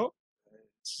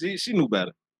 She knew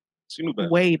better. She knew better.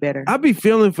 Way better. I be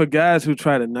feeling for guys who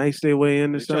try to nice their way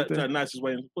into something. Try to nice his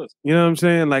way into pussy. You know what I'm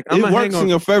saying? Like it works in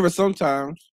your favor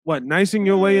sometimes. What, nicing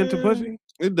your way into pussy?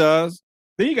 It does.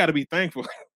 Then you got to be thankful.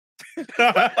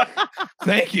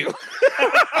 Thank you.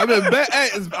 I mean,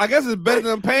 I guess it's better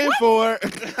than paying for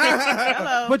it.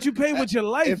 But you pay with your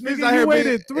life. If nigga, he's out here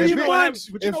waited 3 months.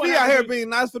 If he out here being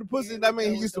nice for the pussy, that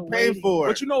means he used to pay for it.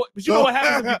 But you know what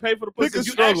happens if you pay for the pussy? If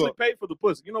you actually pay for the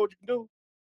pussy, you know what you can do?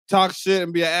 Talk shit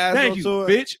and be an asshole. Thank you, to it.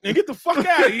 bitch. And get the fuck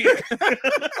out of here.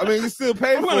 I mean, you still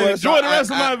pay for it. Enjoy the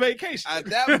rest of my vacation. At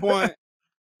that point,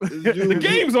 the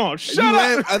game's on. Shut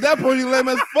up. At that point, you lame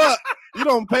as fuck. You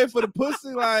don't pay for the pussy,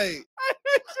 like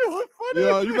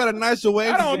you better nice your way.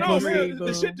 I don't know, man.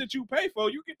 The shit that you pay for,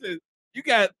 you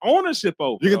got ownership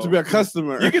over. You get to be a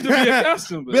customer. You get to be a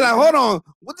customer. Be like, hold on,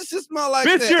 what does this smell like?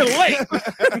 Bitch, you're late.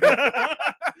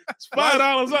 It's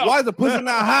 $5 up. Why is the pussy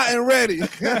not hot and ready?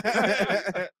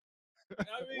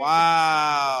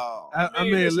 Wow. I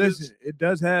mean, listen, it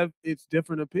does have its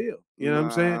different appeal. You know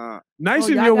what I'm saying? Nice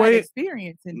in your way.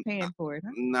 Experience in paying for it.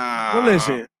 Huh? Nah. Well,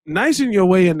 listen, nice in your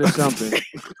way into something.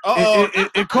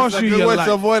 It costs you your life.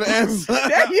 To avoid the answer.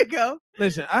 There you go.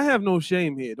 Listen, I have no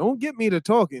shame here. Don't get me to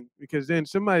talking because then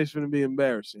somebody's going to be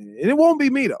embarrassing. And it won't be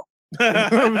me, though. You know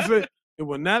what I'm saying? It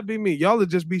will not be me. Y'all will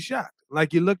just be shocked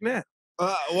like you look now.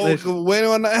 Waiting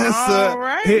on the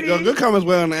answer. Good comments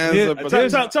waiting on the answer. But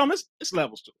tell them it's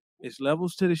levels to it. It's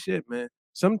levels to the shit, man.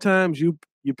 Sometimes you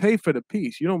pay for the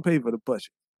piece. You don't pay for the pussy.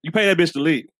 You pay that bitch to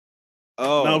leave.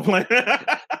 Oh. No, I'm playing.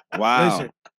 Wow. Listen,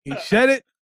 he said it.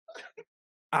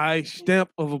 I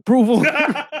stamp of approval.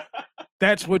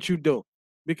 That's what you do.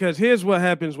 Because here's what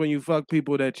happens when you fuck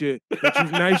people that you've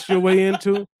nice your way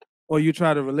into, or you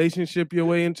try to relationship your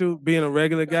way into, being a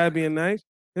regular guy, being nice.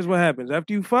 Here's what happens.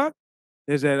 After you fuck,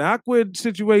 there's that awkward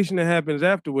situation that happens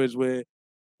afterwards where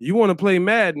you want to play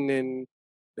Madden and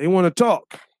they want to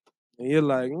talk. And you're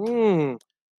like,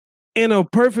 in a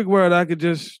perfect world, I could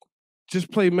just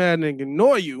play Madden and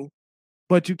ignore you.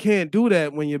 But you can't do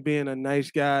that when you're being a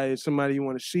nice guy and somebody you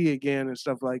want to see again and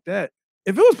stuff like that.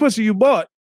 If it was pussy you bought,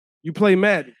 you play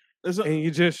Madden. And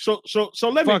you just so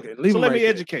let me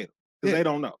educate them because they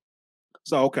don't know.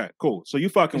 So okay, cool. So you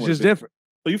fucking it's with just different.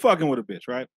 So you fucking with a bitch,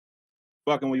 right?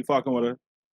 You fucking with her.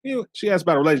 She asked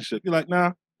about a relationship. You're like,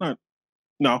 no,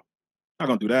 not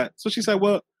gonna do that. So she said,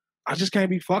 well, I just can't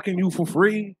be fucking you for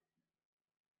free.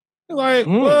 You're like,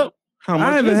 well, how much?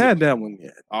 I haven't had that one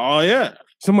yet. Oh yeah,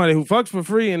 somebody who fucks for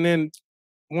free and then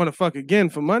want to fuck again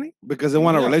for money because they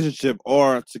want a relationship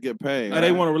or to get paid. Or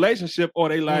they want a relationship, or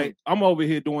they like, I'm over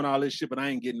here doing all this shit, but I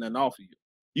ain't getting nothing off of you.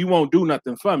 You won't do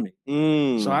nothing for me,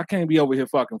 so I can't be over here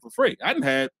fucking for free. I didn't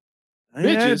had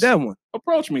bitches that one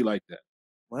approach me like that.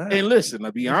 Wow. And listen,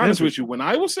 to be honest with you, when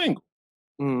I was single,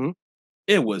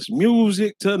 it was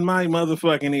music to my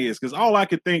motherfucking ears because all I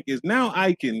could think is now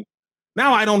I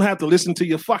don't have to listen to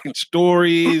your fucking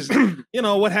stories,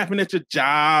 what happened at your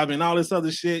job and all this other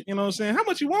shit. You know what I'm saying? How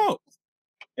much you want?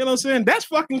 You know what I'm saying? That's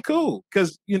fucking cool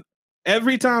because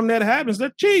every time that happens,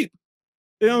 they're cheap.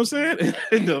 You know what I'm saying?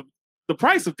 And the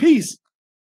price of peace.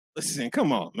 Listen,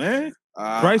 come on, man.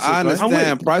 I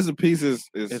understand. Price of peace is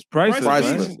priceless.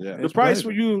 Priceless. Yeah. The price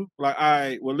for you, like, all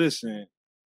right, well, listen,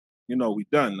 we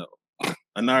done though.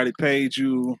 I already paid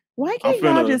you. Why can't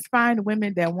y'all just find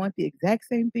women that want the exact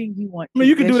same thing you want? I mean,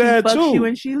 you can do that too. You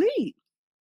and she leaves.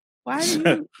 Why?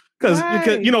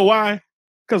 Because you know why?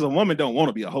 Because a woman don't want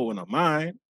to be a hoe in her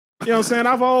mind. You know what I'm saying?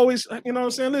 I've always,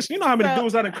 listen, you know how many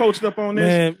dudes I done coached up on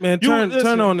this? Man,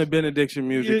 turn on the benediction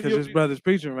music because his brother's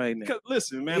preaching right now.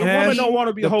 Listen, man, a woman don't want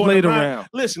to be a hoe in her mind.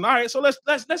 Listen, all right, so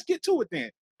let's get to it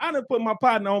then. I done put my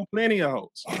partner on plenty of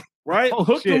hoes, right?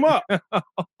 Hooked them up. You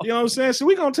know what I'm saying? So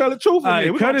we gonna tell the truth.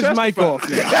 Right, cut his mic off.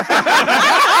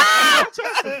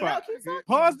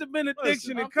 Pause the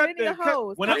benediction and cut the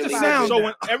hoes.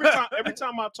 Every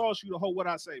time I toss you the hoe, what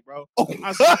I say, bro?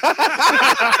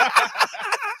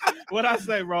 What I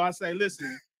say, bro? I say,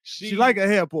 listen. She like a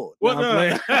hairport. What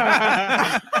I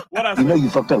say? You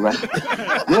fucked up, right?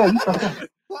 Yeah, you fucked up.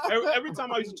 Every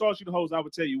time I used to toss you the hoes, I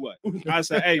would tell you what. I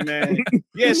say, hey, man,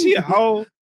 yeah, she a hoe,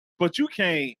 but you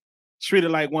can't treat her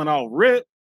like one all rip.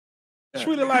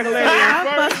 Treat her like a lady.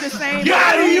 I fuck the same.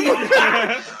 Got him.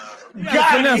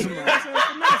 Got him.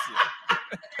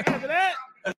 After that,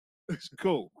 it's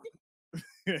cool.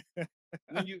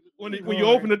 When you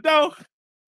open the door,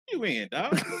 you in,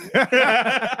 dog.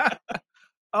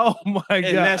 Oh my God.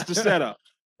 And that's the setup.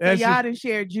 So y'all done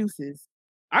share juices.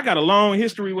 I got a long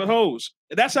history with hoes.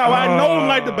 That's how I know them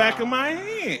like the back of my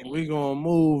hand. We're going to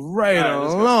move right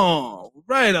along.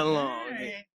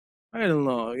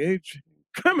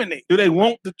 discriminate. Do they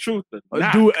want the truth?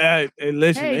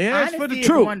 Listen, they ask for the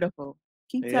truth. Wonderful.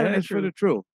 Keep they telling ask for the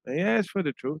truth. They ask for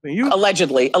the truth, and you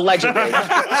allegedly.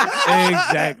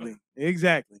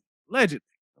 exactly. Allegedly.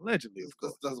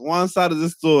 That's one side of the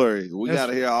story. We got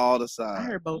to hear all the sides. I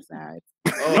heard both sides.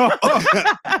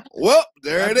 Well,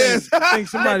 there it is. I think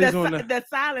somebody's on the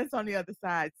silence on the other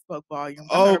side spoke volumes.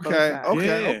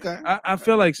 Okay. I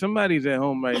feel like somebody's at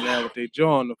home right now with their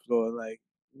jaw on the floor, like,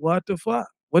 what the fuck?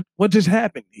 What just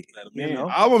happened here? You know?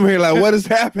 I'm here like, what is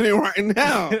happening right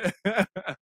now?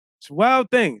 It's a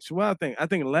wild thing. I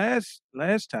think last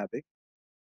topic.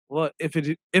 Well, if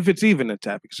it's even a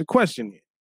topic, it's a question here.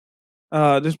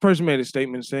 This person made a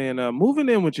statement saying, moving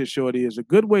in with your shorty is a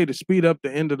good way to speed up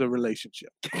the end of the relationship.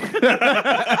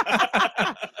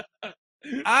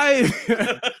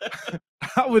 I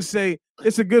would say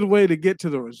it's a good way to get to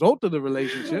the result of the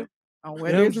relationship. On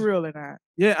whether it's real or not.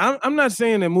 Yeah, I'm not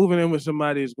saying that moving in with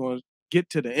somebody is going to get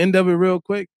to the end of it real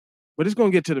quick, but it's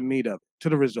going to get to the meat of it, to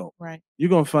the result. Right.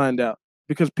 You're going to find out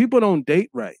because people don't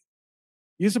date right.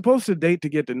 You're supposed to date to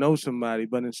get to know somebody,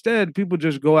 but instead people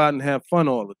just go out and have fun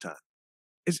all the time.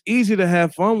 It's easy to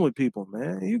have fun with people,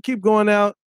 man. You keep going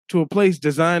out to a place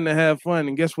designed to have fun,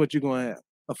 and guess what you're going to have?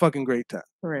 A fucking great time.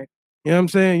 Correct. You know what I'm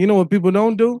saying? You know what people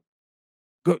don't do?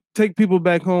 Go take people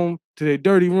back home to their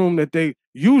dirty room that they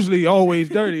usually always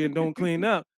dirty and don't clean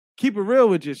up. Keep it real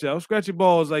with yourself. Scratch your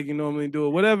balls like you normally do.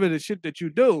 Whatever the shit that you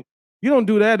do, you don't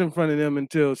do that in front of them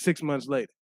until 6 months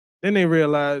later. Then they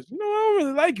realize, I don't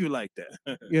really like you like that.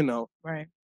 Right.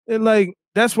 And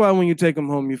that's why when you take them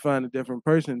home, you find a different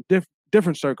person,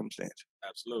 different circumstance.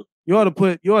 Absolutely. You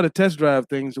ought to test drive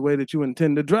things the way that you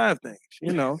intend to drive things.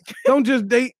 Don't just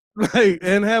date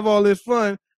and have all this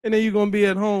fun, and then you're gonna be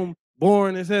at home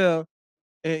boring as hell,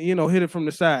 and hit it from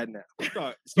the side now.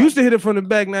 Used to hit it from the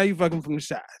back, now you fucking from the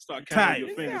side. Start counting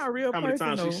your fingers. How many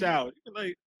times she showered? You be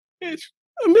like, bitch.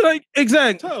 I be like,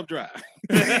 exactly. Tub dry.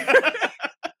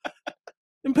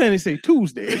 Them panties say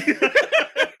Tuesday.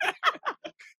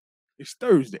 It's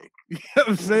Thursday. You know what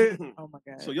I'm saying? Oh my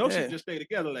God. So y'all should just stay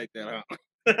together like that,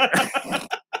 huh?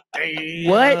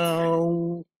 What?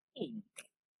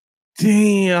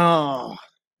 Damn.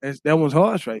 That one's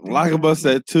harsh right there. Like about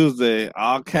said Tuesday,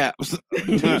 all caps.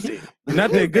 Tuesday.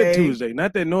 Not that good Tuesday.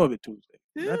 Not that Norbit Tuesday.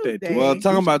 Not that Tuesday. Well,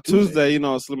 talking about Tuesday,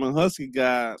 Slim and Husky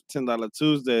got $10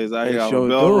 Tuesdays out here on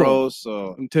Melrose.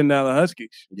 So them $10 Huskies.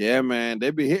 Yeah, man.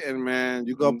 They be hitting, man.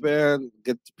 You go up there and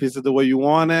get the pizza the way you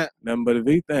want it. Nothing but a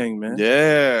V thing, man.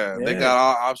 Yeah. They got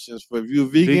all options for if you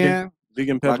vegan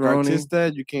pepperoni. Like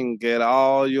Artista, you can get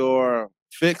all your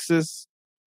fixes.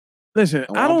 Listen,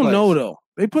 I don't know though.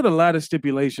 They put a lot of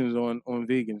stipulations on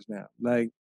vegans now.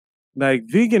 Like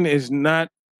vegan is not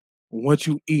what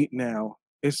you eat now.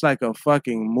 It's like a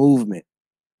fucking movement.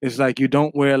 It's like you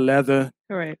don't wear leather.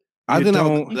 Correct. I think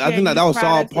that was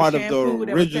all part of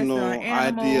the original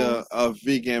idea of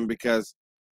vegan, because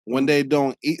when they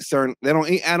don't eat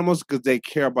animals because they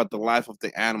care about the life of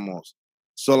the animals.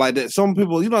 So like that, some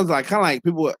people, it's like kind of like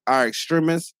people are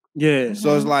extremists. Yeah.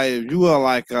 So it's like if you are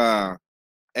like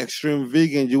extreme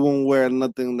vegan, you won't wear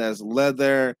nothing that's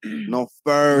leather, no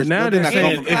furs, nothing that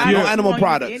comes from no animal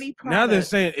products. Now they're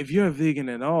saying if you're a vegan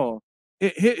at all,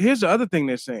 here's the other thing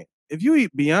they're saying: if you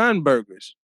eat Beyond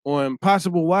Burgers or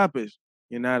Impossible Whoppers,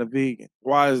 you're not a vegan.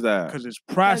 Why is that? Because it's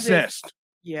processed.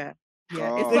 Yeah.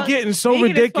 They're getting so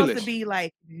ridiculous. It's supposed to be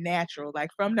like natural, like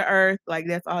from the earth, like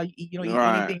that's all you eat. You don't eat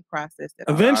anything processed.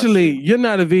 Eventually, you're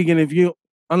not a vegan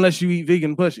unless you eat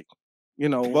vegan pussy.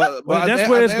 But that's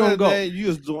where it's gonna go.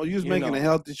 You just making a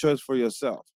healthy choice for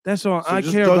yourself. That's all. I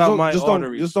care about my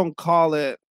arteries. Just don't call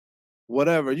it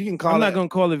whatever. You can call it. I'm not gonna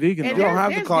call it vegan. You don't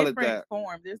have to call it that.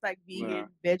 Forms. There's like vegan,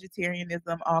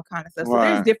 vegetarianism, all kind of stuff. So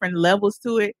there's different levels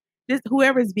to it. Just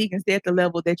whoever's vegan, stay at the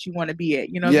level that you want to be at.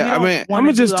 Yeah, I'm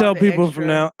gonna just tell people from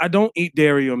now, I don't eat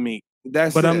dairy or meat.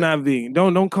 But I'm not vegan.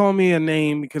 Don't call me a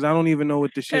name because I don't even know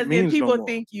what the shit means. Because people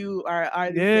think you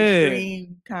are this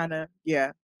extreme kind of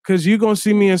Because you're going to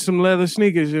see me in some leather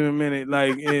sneakers in a minute.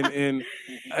 And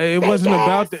it wasn't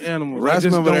about the animals.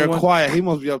 Rasmus over there quiet. He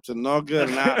must be up to no good.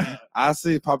 And I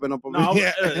see it popping up over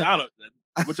here.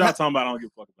 What y'all talking about, I don't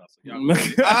give a fuck about. So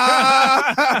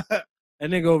that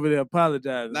nigga over there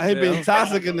apologizing. Now he being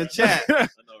toxic in the chat. I know, right?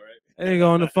 That nigga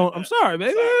on the phone. I'm sorry,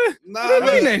 baby. I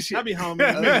mean that shit. I'll be home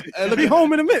in a minute. Be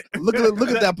home in a minute. Look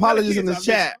at the apologies in the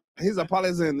chat. He's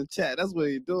apologizing in the chat. That's what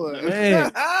he's doing.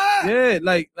 Man. Yeah,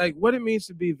 like what it means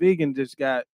to be vegan just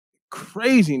got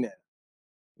crazy now.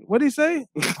 What'd he say?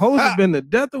 Hoes have been the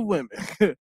death of women.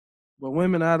 But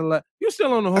women out of life. You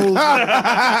still on the hoes.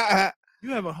 You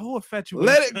have a whole infatuation.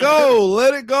 Let it go.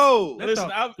 Let it go.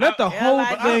 Listen, let the whole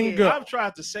thing go. I've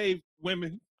tried to save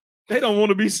women They don't want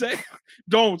to be saved.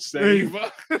 Don't save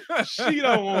her. She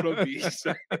don't want to be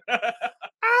saved.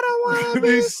 I don't want to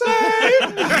be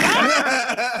saved.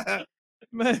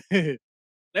 Man, they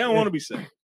don't want to be saved.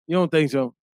 You don't think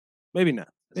so? Maybe not.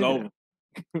 It's over.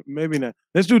 Maybe not.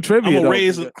 Let's do trivia. I'm gonna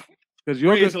raise the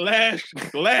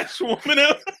last woman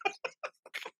up.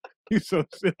 You so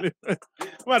silly. I'm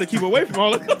about to keep away from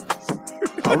all of this.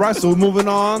 All right, so we're moving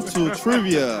on to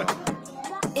trivia.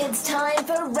 It's time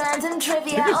for random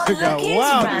trivia on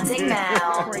Lookie's Ranting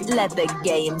Now. Let the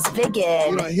games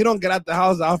begin. He don't get out the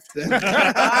house often.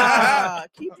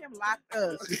 Keep him locked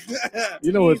up.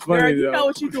 You know what's funny, you know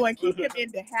what you're doing. Keep him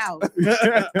in the house.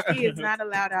 He is not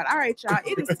allowed out. All right, y'all.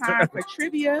 It is time for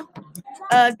trivia.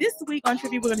 This week on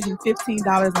trivia, we're going to do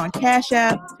 $15 on Cash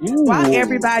App. Ooh. While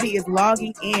everybody is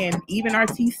logging in, even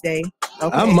Artiste.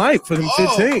 Okay. I might for them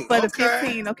 15. For the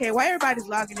 15. Okay, while everybody's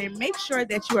logging in, make sure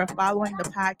that you are following the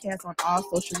podcast on all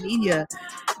social media.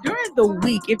 During the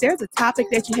week, if there's a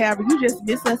topic that you have or you just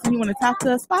miss us and you want to talk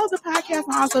to us, follow the podcast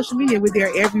on all social media. We're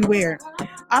there everywhere.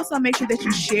 Also, make sure that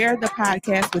you share the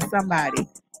podcast with somebody.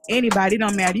 Anybody,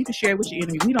 don't matter. You can share it with your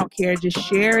enemy. We don't care. Just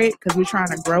share it because we're trying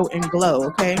to grow and glow,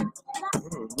 okay?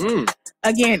 Mm-hmm.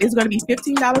 Again, it's going to be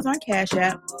 $15 on Cash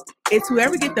App. It's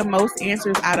whoever get the most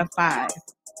answers out of 5.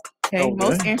 Okay,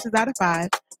 most answers out of 5.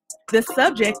 The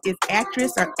subject is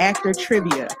actress or actor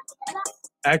trivia.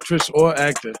 Actress or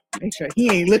actor. Make sure he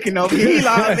ain't looking over here. He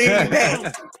lost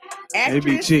anything.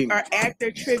 Actress cheating. or actor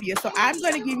trivia. So I'm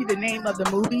going to give you the name of the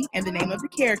movie and the name of the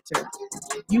character.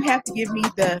 You have to give me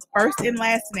the first and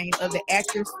last name of the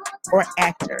actress or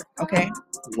actor. Okay?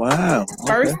 Wow.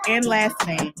 First and last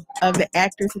name of the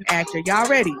actress and actor. Y'all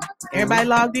ready? Everybody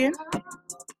logged in?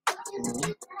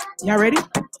 Y'all ready?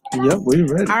 Yep, we're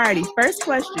ready. Alrighty, first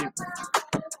question.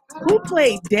 Who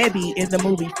played Debbie in the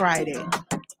movie Friday?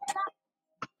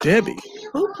 Debbie.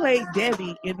 Who played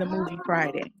Debbie in the movie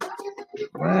Friday?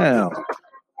 Wow.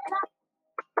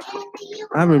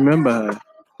 I remember her.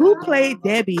 Who played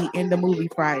Debbie in the movie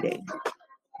Friday?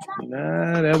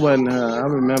 Nah, that wasn't her. I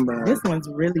remember her. This one's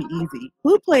really easy.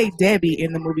 Who played Debbie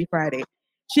in the movie Friday?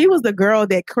 She was the girl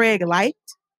that Craig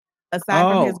liked, aside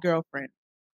from his girlfriend.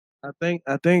 I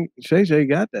think Shay Shay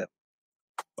got that.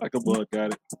 Like a bug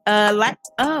got it. Hold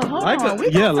on.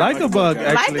 Like a bug.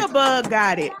 Actually. Like a bug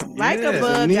got it. Like a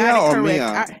bug Nia got it or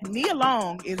correct. Nia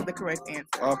Long is the correct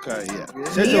answer. Okay, yeah.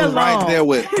 Shay was right there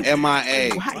with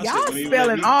MIA. Y'all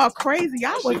spelling all crazy.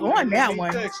 Y'all was on that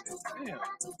one.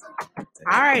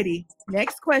 Alrighty.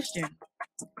 Next question.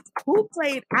 Who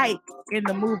played Ike in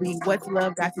the movie What's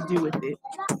Love Got to Do with It?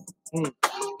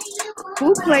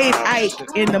 Who played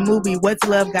Ike in the movie What's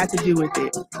Love Got to Do with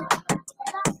It?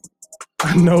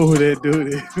 I know who that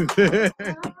dude is.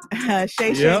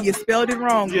 Shay, you spelled it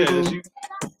wrong, boo.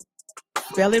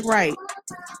 Spell it right.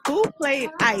 Who played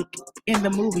Ike in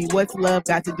the movie What's Love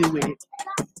Got to Do with It?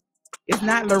 It's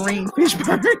not Lorene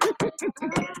Fishburne.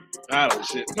 I don't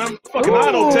shit. I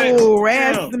don't text.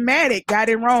 Razzmatic got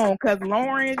it wrong because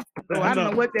Lauren, I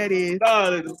don't know what that is.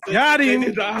 Got him. Got him.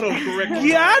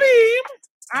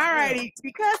 Alrighty,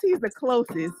 because he's the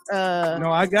closest.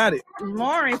 No, I got it.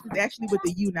 Lawrence is actually with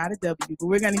a U, not a W, but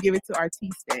we're gonna give it to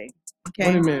Artiste. Okay.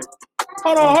 Wait a minute.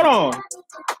 Hold on.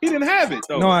 He didn't have it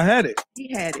though. No, I had it.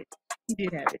 He had it. He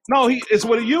did have it. No, it's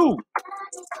with a U.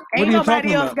 Ain't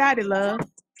nobody else got it, love.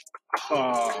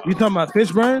 You talking about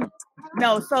Fishburne?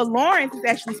 No, so Lawrence is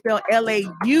actually spelled Laurence.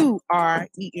 I'm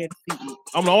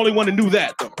the only one that knew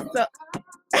that though. So,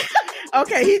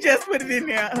 okay, he just put it in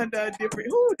there under a different.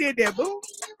 Who did that, boo?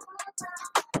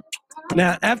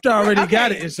 Now, after I already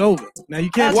got it, it's over. Now you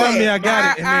can't tell me I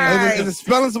got it. And Is the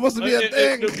spelling supposed to be a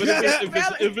thing?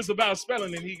 If it's about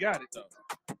spelling, then he got it though.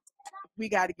 We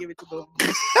got to give it to Boo.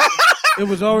 It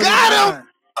was already got him.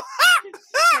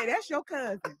 Hey, that's your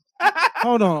cousin.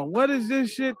 Hold on. What is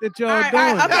this shit that y'all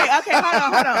doing? Okay,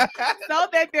 hold on. So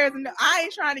that I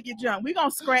ain't trying to get jumped. We're going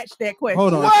to scratch that question.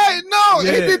 Hold on. Wait, no. He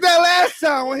did that last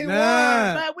time when he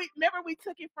won. But we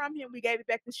took it from him. We gave it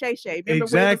back to Shay Shay. Remember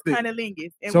exactly. when it was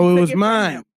Cunnilingus. So it was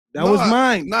mine. That was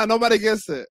mine. Nah, nobody gets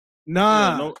it.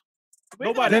 Nah.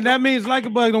 Nobody. Then that means Like a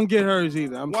Bug don't get hers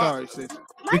either. I'm sorry, sis.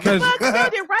 Because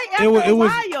spelled it right after it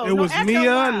was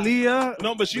Mia, Leah.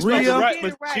 No, but she spelled it right,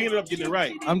 but she ended up getting it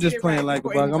right. I'm just playing Like a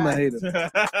Bug. I'm a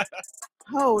hater.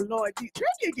 Oh Lord,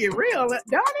 trivia get real,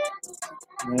 don't it?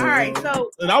 All right, so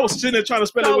and I was sitting there trying to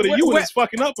spell it with a U, and it's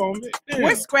fucking up on me. Damn.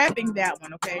 We're scrapping that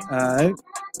one, okay? All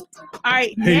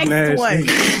right. Next one.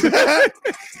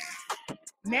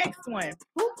 Next one.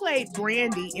 Who played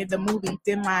Brandy in the movie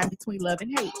Thin Line Between Love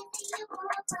and Hate?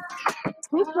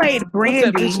 Who played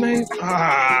Brandy in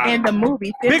the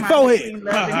movie Thin Big Line Forehead. Between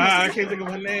Love and Hate? I can't think of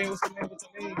her name. What's her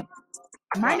name?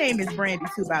 My name is Brandy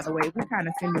too, by the way. We're kind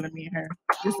of similar, me and her,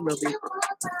 just a little bit.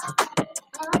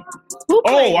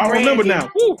 I remember now.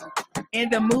 Woo. In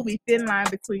the movie Thin Line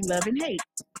Between Love and Hate.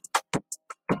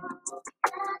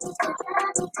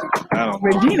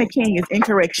 Regina King is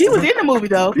incorrect. She was in the movie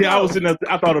though. Yeah,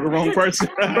 I thought of the wrong person.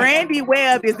 Brandy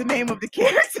Webb is the name of the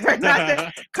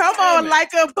character. Come on,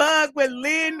 Like a Bug with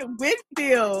Lynn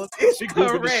Whitfield. She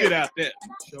googled the shit out there.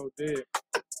 Sure did.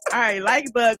 All right, like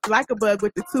a bug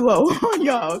with the 2-0 on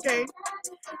y'all, okay?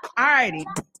 All righty.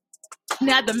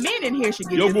 Now the men in here should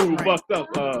get your this movie right. fucked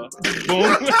up.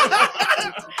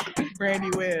 Boom.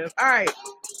 Brandy Webb. All right.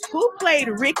 Who played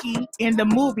Ricky in the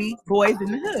movie Boys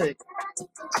in the Hood?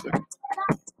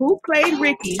 Who played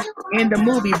Ricky in the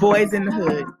movie Boys in the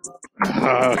Hood?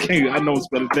 I know it's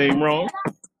spelled his name wrong.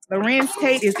 Lorenz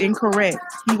Tate is incorrect.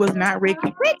 He was not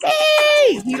Ricky.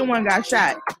 Ricky! He the one got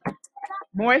shot.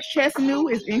 Morris Chestnut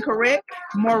is incorrect.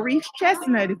 Maurice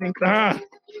Chestnut is incorrect.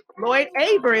 Lloyd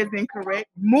Aber is incorrect.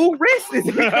 Maurice is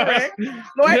incorrect.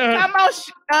 Lloyd, come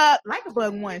on. Like a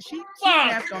Bug won. She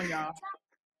snapped on y'all.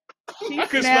 I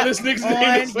couldn't spell this nigga's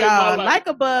name to save my life. Like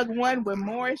a Bug won with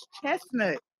Morris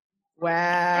Chestnut. Wow.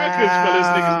 I couldn't spell this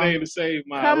nigga's name to save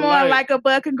my life. Come on, Like a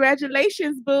Bug.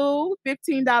 Congratulations, boo.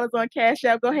 $15 on Cash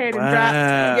App. Go ahead and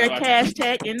drop your cash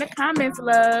tag in the comments,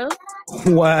 love.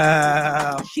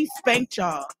 Wow. She spanked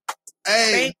y'all.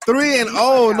 Hey,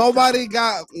 3-0. Nobody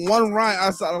got one right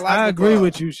outside of Like I a agree Bug.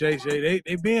 with you, Shay Shay.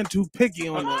 They being too picky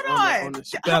on the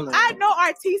spelling. I know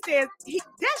RT says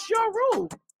that's your rule.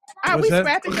 Are we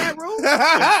scrapping that rule?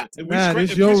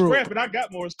 This your rule. Scrapping, I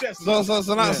got more steps. So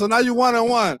now you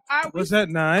 1-1. What's that?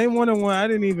 Nah, I ain't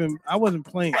 1-1. I wasn't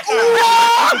playing.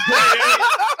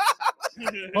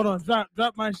 Hold on,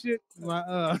 drop my shit.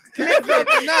 No, it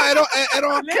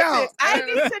don't count. I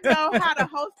need to know how to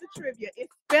host the trivia.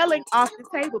 It's spelling off the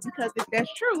table because if that's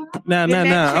true, Nah.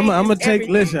 I'm gonna take.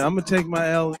 Listen, I'm gonna take my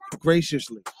L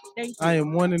graciously. Thank you. I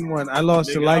am 1-1. I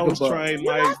lost to Like a Bug. You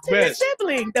lost to your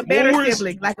sibling, the better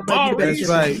sibling, Like a Bug. That's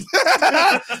right.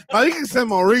 Oh, you can say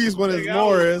Maurice when it's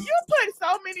Morris. You put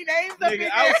so many names up in there.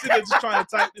 I was sitting there just trying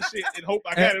to type this shit and hope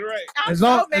I got it right. As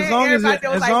long as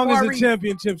the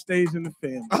championship stays in the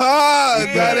family.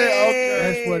 Got it. Okay.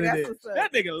 That's what it is.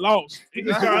 That nigga lost. He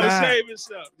was trying to save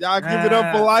himself. Y'all give it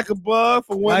up for Like a Bug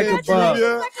for winning Like a Bug.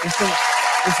 trivia.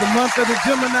 It's the month of the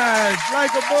Geminis.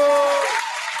 Like a Bug.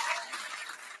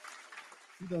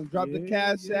 You done drop the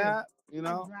Cash App, you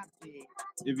know?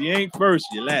 If you ain't first,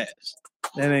 you last.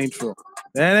 That ain't true.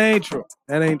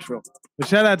 But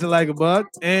shout out to Like a Bug,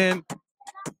 and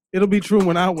it'll be true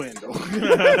when I win, though.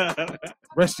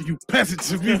 Rest of you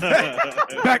peasants will be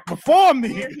back before me.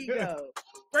 Here he goes.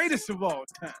 Greatest of all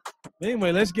time.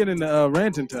 Anyway, let's get into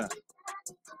ranting time.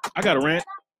 I got a rant.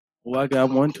 Well, I got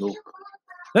one too.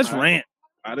 Let's rant.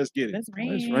 All right, let's get it. Let's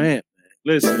rant. Man.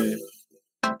 Listen.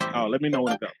 Oh, let me know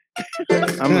when to go.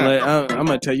 I'm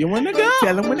gonna tell you when to go.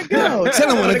 Tell him when to go. Tell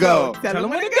him when to go. Tell him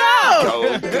when to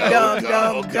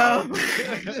go. Go.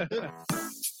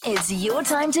 It's your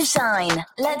time to shine.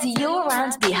 Let your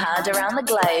rant be heard around the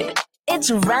globe.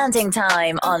 It's ranting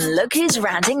time on Look Who's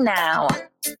Ranting Now.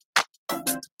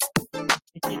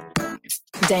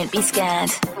 Don't be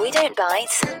scared. We don't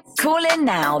bite. Call in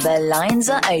now. The lines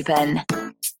are open.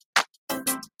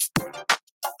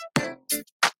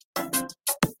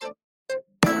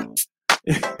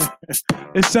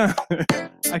 It's time.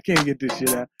 I can't get this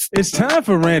shit out. It's time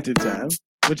for ranting time,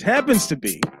 which happens to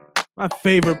be my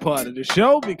favorite part of the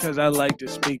show because I like to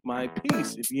speak my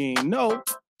piece. If you ain't know,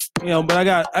 but I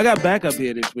got backup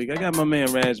here this week. I got my man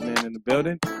Razman in the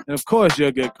building, and of course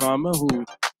your good Karma, who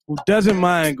doesn't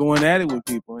mind going at it with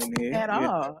people in here At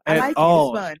all. At I like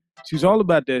all. it. It's fun. She's all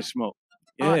about that smoke.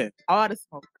 Yeah, all the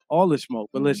smoke. All the smoke.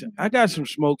 But listen, I got some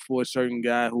smoke for a certain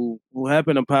guy who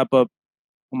happened to pop up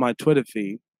on my Twitter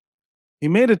feed. He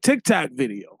made a TikTok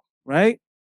video, right?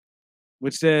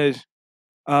 Which says,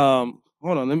 hold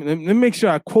on, let me make sure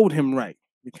I quote him right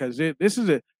because this is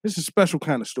a special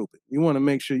kind of stupid. You want to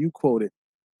make sure you quote it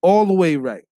all the way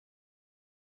right.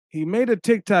 He made a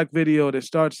TikTok video that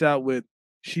starts out with,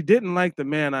 "She didn't like the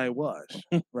man I was,"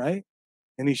 right?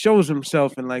 And he shows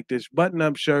himself in like this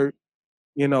button-up shirt,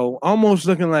 almost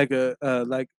looking like a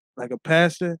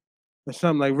pastor or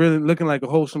something, like really looking like a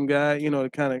wholesome guy, the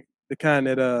kind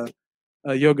that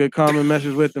Your Good Karma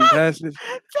messes with them pastors,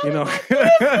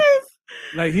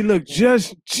 like he looked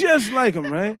just like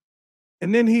him, right?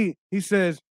 And then he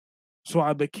says, "So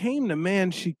I became the man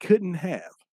she couldn't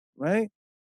have," right?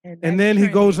 And then he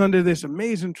goes under this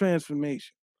amazing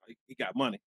transformation. He got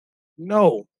money.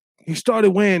 No, he started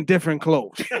wearing different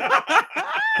clothes.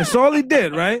 That's all he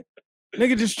did, right?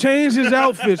 Nigga just changed his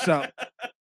outfits out.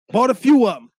 Bought a few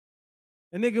of them.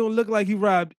 A nigga will look like he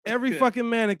robbed every fucking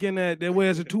mannequin that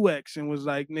wears a 2X and was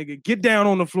like, nigga, get down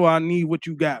on the floor. I need what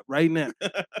you got right now.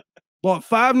 Bought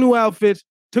 5 new outfits,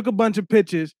 took a bunch of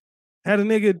pictures, had a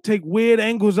nigga take weird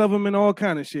angles of them and all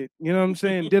kind of shit. You know what I'm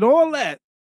saying? Did all that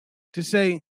to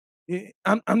say,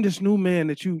 I'm this new man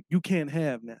that you can't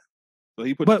have now. So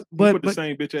he put the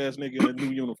same bitch ass nigga in a new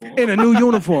uniform. In a new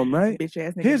uniform, right? Bitch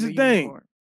ass nigga. Here's the thing. Uniform.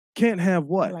 Can't have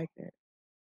what? I like that.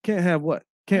 Can't have what?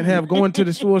 Can't have going to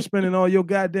the store spending all your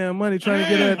goddamn money trying to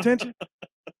get her attention.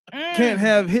 Can't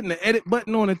have hitting the edit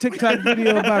button on a TikTok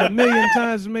video about 1 million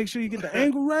times to make sure you get the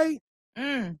angle right.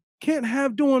 Can't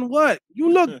have doing what?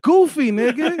 You look goofy,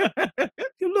 nigga.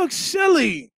 You look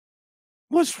silly.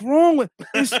 What's wrong with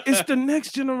it's the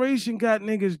next generation got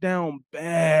niggas down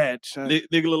bad, son.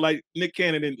 Nigga look like Nick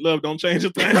Cannon in Love Don't Change a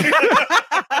Thing.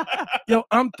 Yo,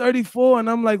 I'm 34 and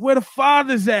I'm like, where the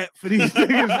fathers at for these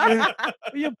niggas, man?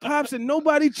 Your pops and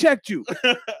nobody checked you.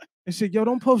 And said, yo,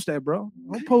 don't post that, bro.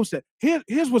 Don't post that.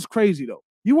 Here's what's crazy though.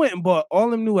 You went and bought all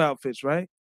them new outfits, right?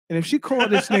 And if she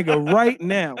called this nigga right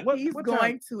now, what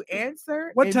going to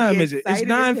answer? What time is it? It's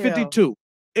 9:52.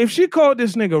 If she called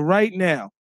this nigga right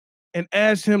now and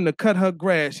asked him to cut her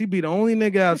grass, he'd be the only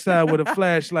nigga outside with a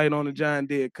flashlight on a John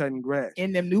Deere cutting grass.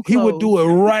 In them new clothes. He would do it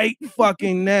right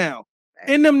fucking now.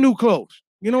 In them new clothes.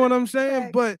 You know what I'm saying?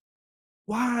 Right. But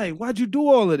why? Why'd you do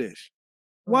all of this?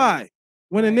 Why?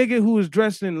 When a nigga who was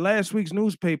dressed in last week's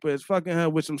newspaper is fucking her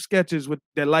with some sketches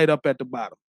that light up at the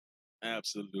bottom.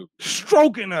 Absolutely.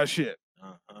 Stroking her shit.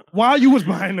 While you was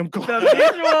behind them clothes. The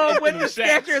visual with the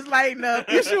Skechers lighting up.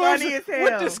 It's funny as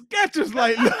hell. With the Skechers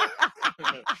lighting up.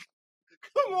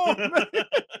 Come on, man.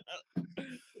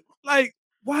 Like,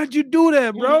 why'd you do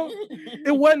that, bro?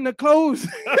 It wasn't the clothes.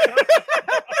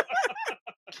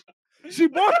 She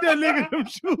bought that nigga them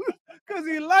shoes because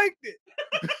he liked it.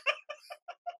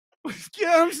 You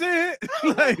know what I'm saying?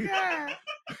 Like,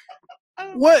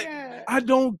 what? I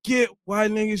don't get why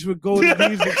niggas would go to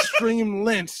these extreme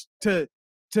lengths to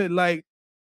like.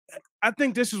 I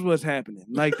think this is what's happening.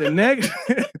 Like the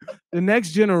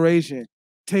next generation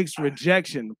takes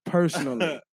rejection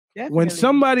personally. Definitely. When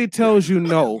somebody tells you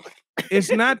no,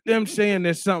 it's not them saying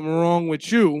there's something wrong with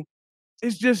you.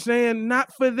 It's just saying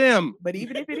not for them. But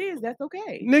even if it is, that's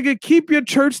okay. Nigga, keep your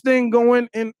church thing going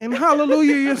and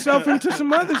hallelujah yourself into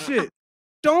some other shit.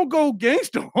 Don't go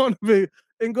gangster on it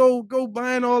and go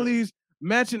buying all these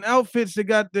matching outfits that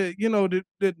got the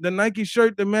Nike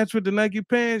shirt that match with the Nike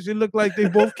pants. It look like they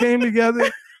both came together. You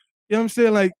know what I'm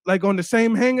saying? Like on the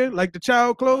same hanger, like the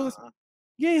child clothes.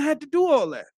 You ain't had to do all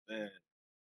that. Man.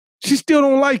 She still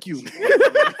don't like you.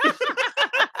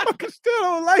 Still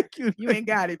don't like you. You ain't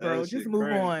got it, bro. Just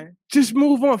move on. Just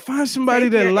move on. Find somebody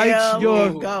that likes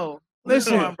your. Go.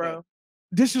 Listen, on, bro.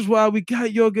 This is why we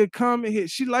got your good comment here.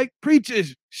 She like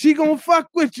preachers. She gonna fuck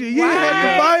with you. You had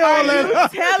to buy all that.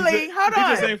 Hold on.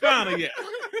 You just ain't found her yet.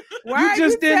 Why you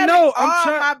just didn't know. I'm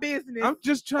trying my business. I'm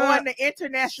just trying on the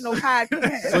international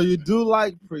podcast. So you do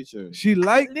like preachers? She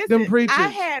liked them preachers. I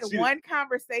had one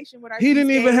conversation with her. He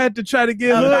didn't even have to try to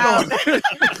get her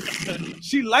on.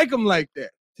 She like them like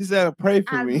that. She said, "Pray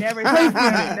for me." Never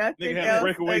tried nothing else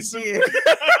breakaway again. You know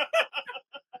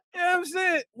what I'm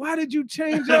saying? Why did you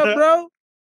change up, bro?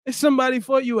 It's somebody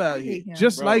for you out here,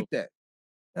 just bro. like that.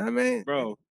 I mean,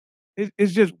 bro,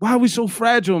 it's just why we so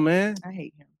fragile, man. I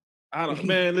hate him. I don't,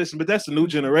 man. Listen, but that's the new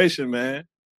generation, man.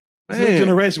 New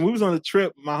generation. We was on a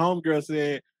trip. My homegirl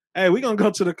said, "Hey, we gonna go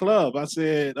to the club." I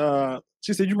said,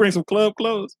 "She said you bring some club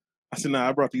clothes." I said, "Nah,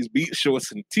 I brought these beat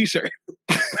shorts and a t-shirt."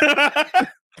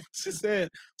 She said,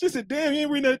 "Damn, you ain't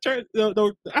bring that church."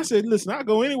 I said, "Listen, I'll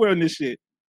go anywhere in this shit."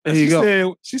 She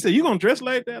said, "You gonna dress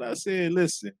like that?" I said,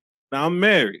 "Listen, now I'm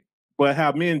married, but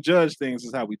how men judge things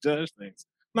is how we judge things."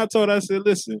 And I told her, I said,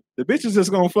 "Listen, the bitches that's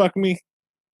gonna fuck me,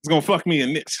 is gonna fuck me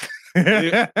in this.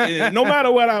 No matter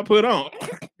what I put on,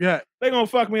 they gonna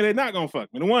fuck me. They not gonna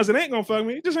fuck me. The ones that ain't gonna fuck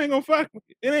me, just ain't gonna fuck me.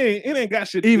 It ain't got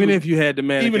shit. Even if you had the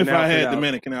mannequin, even if I had the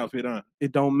mannequin outfit on,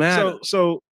 it don't matter.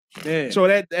 So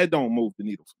that don't move the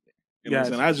needle for me. You know what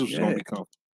I'm saying? I just gonna be comfortable.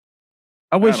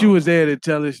 I wish you was there to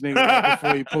tell this nigga right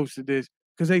before he posted this,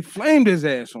 because they flamed his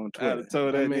ass on Twitter. I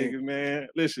told that nigga, man,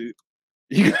 listen,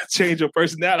 you gotta change your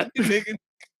personality, nigga.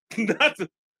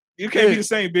 You can't be the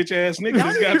same bitch ass nigga.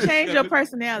 Don't even change your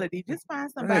personality. Just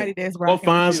find somebody that's right. Or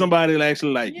find somebody that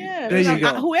actually like you. Yeah, there you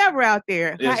go. Whoever out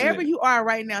there, however you are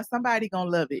right now, somebody gonna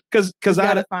love it. Because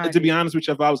to be honest with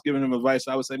you, if I was giving him advice,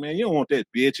 I would say, man, you don't want that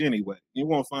bitch anyway. You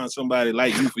want to find somebody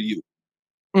like you for you.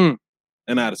 And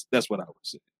that's what I would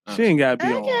say. She ain't gotta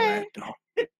be all that, though.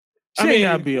 She ain't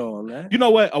gotta be all that. You know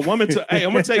what? Hey,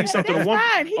 I'm gonna tell you something.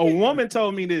 A woman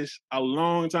told me this a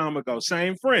long time ago.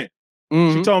 Same friend.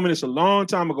 Mm-hmm. She told me this a long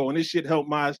time ago, and this shit helped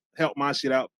my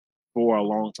shit out for a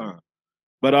long time.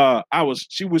 But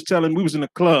she was telling we was in the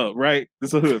club, right? This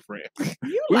is a hood friend.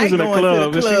 We was in the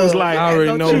club, and she was like, I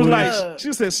already know. She was like,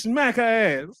 she said, smack her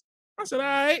ass. I said, all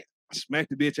right. I smacked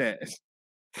the bitch ass,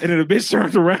 and then the bitch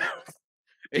turned around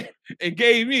and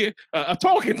gave me a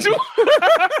talking to.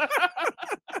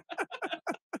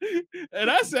 And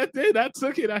I sat there and I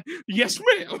took it. Yes,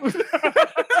 ma'am.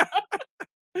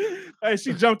 And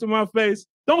she jumped in my face.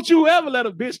 Don't you ever let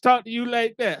a bitch talk to you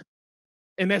like that.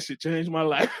 And that shit changed my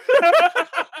life.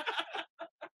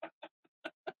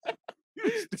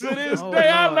 To this day,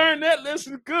 I learned that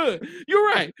lesson good. You're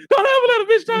right. Don't ever let a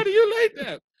bitch talk to you like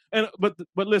that. And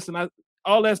but listen,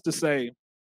 all that's to say,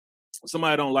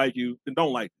 somebody don't like you, then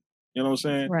don't like you. You know what I'm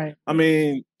saying? Right. I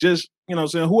mean, just, you know what I'm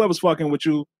saying, whoever's fucking with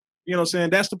you, you know what I'm saying,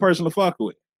 that's the person to fuck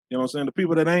with. You know what I'm saying? The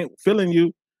people that ain't feeling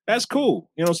you, that's cool.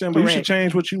 You know what I'm saying? But you should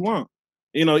change what you want.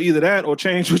 You know, either that or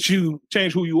change who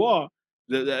you are.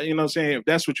 You know what I'm saying? If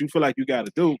that's what you feel like you got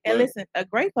to do. And listen, a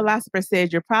great philosopher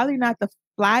says you're probably not the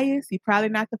flyest, you're probably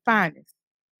not the finest.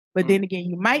 But then again,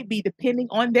 you might be depending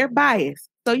on their bias.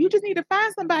 So you just need to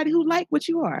find somebody who like what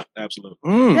you are.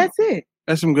 Absolutely. That's it.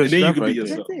 That's some good stuff. Then you can right be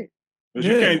yourself. That's it.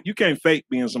 Because you can't fake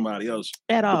being somebody else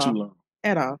at all. For too long.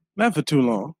 At all. Not for too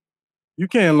long. You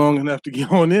can't long enough to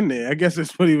get on in there. I guess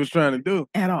that's what he was trying to do.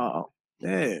 At all.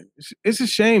 Yeah. It's a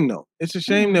shame though. It's a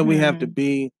shame that we have to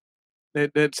be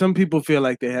that some people feel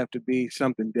like they have to be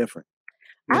something different.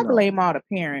 I blame all the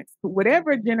parents.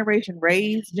 Whatever generation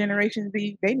raised Generation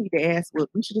Z, they need to ask, well,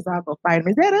 we should just all go fight them.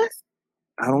 Is that us?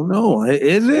 I don't know.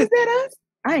 Is it? Is that us?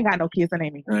 I ain't got no kids. That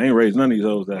ain't me. I ain't raised none of these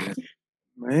hoes that.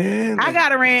 Man. I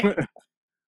got a rant.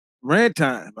 Rant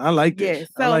time. I like this. Yes.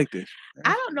 So, I like this.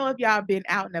 I don't know if y'all been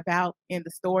out and about in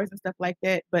the stores and stuff like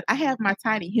that, but I have my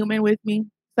tiny human with me.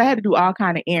 So I had to do all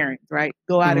kind of errands, right?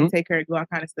 Go out and take her and do all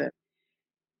kind of stuff.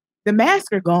 The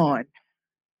masks are gone.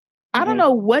 I don't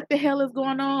know what the hell is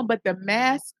going on, but the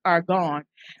masks are gone.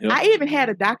 Yep. I even had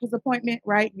a doctor's appointment,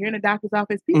 right? You're in a doctor's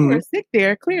office. People are sick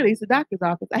there. Clearly, it's a doctor's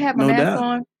office. I have my mask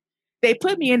on. They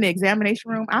put me in the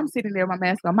examination room. I'm sitting there with my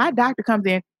mask on. My doctor comes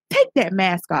in, take that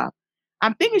mask off.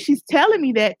 I'm thinking she's telling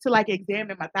me that to like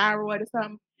examine my thyroid or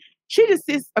something. She just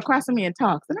sits across from me and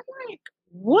talks. And I'm like,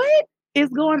 what is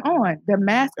going on? The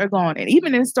masks are gone. And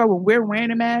even in the store when we're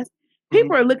wearing a mask,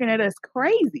 people are looking at us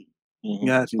crazy.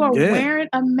 For wearing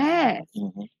a mask.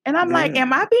 And I'm like,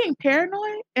 am I being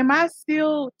paranoid? Am I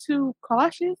still too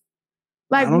cautious?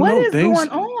 Like, what is going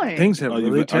on? Things have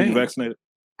really changed. Are you vaccinated?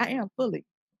 I am fully.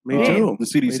 Me too. The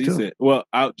CDC said, well,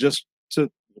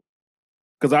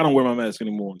 because I don't wear my mask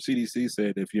anymore. The CDC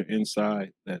said if you're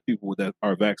inside, that people that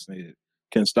are vaccinated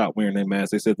can stop wearing their masks.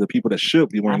 They said the people that should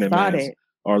be wearing their masks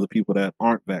are the people that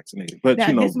aren't vaccinated. But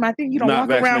now, this is my thing. You don't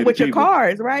walk around with your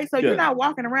cards, right? So you're not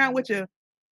walking around with your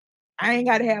I ain't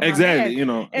got to have my mask. You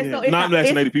know, and so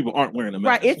non-vaccinated people aren't wearing a mask.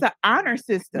 Right, it's an honor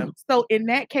system. So in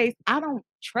that case, I don't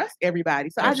trust everybody.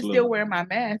 So I just still wear my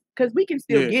mask because we can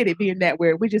still get it being that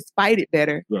way. We just fight it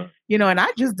better, you know, and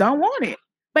I just don't want it.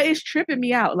 But it's tripping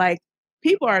me out. Like,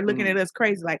 people are looking at us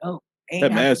crazy like, oh,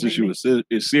 that mask issue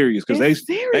is serious because they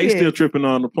still tripping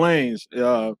on the planes.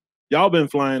 Y'all been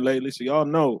flying lately, so y'all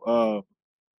know.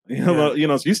 You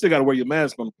know, so you still got to wear your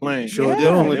mask on the plane. Sure do.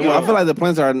 I feel like the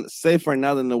planes are safer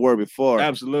now than they were before.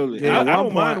 Absolutely. I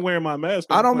don't mind wearing my mask.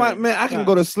 I don't mind, man. I can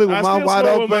go to sleep with my wide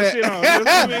open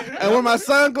and with my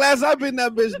sunglasses. I've been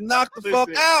that bitch knocked the fuck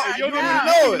out. You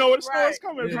don't know where the story's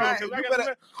coming from.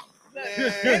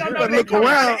 They don't know look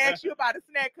around. Ask you about a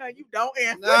snack, huh? You don't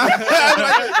answer.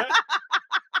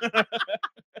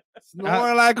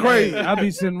 Snoring like crazy. I'll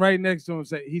be sitting right next to him.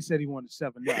 He said he wanted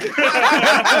 7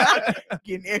 $7.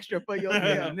 Getting extra for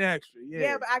yourself. Extra,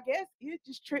 yeah. But I guess it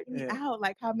just tripped me out,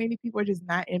 like how many people are just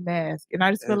not in masks, and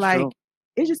I just feel like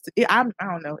it's just I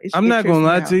don't know. I'm not gonna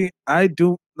lie to you. I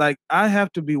do like I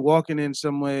have to be walking in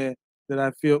somewhere that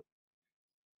I feel,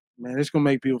 man, it's gonna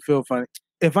make people feel funny.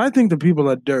 If I think the people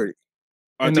are dirty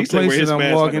in the places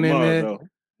I'm walking in there,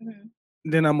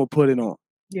 then I'm gonna put it on.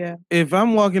 Yeah. If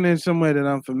I'm walking in somewhere that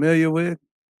I'm familiar with,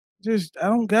 I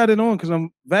don't got it on because I'm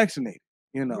vaccinated,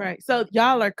 you know. Right. So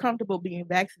y'all are comfortable being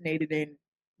vaccinated and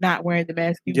not wearing the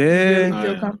mask? You really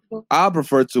feel comfortable? I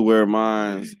prefer to wear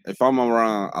mine if I'm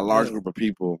around a large group of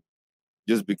people,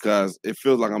 just because it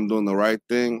feels like I'm doing the right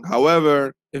thing.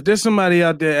 However, if there's somebody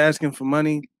out there asking for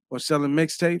money or selling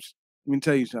mixtapes, let me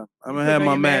tell you something. I'm gonna have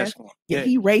my mask on. Yeah,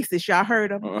 he racist. Y'all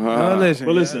heard him.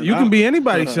 Listen, you can be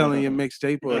anybody selling your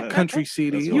mixtape or a country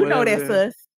CD. You know that's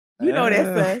us. You know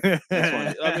that's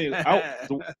us. I mean,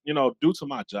 due to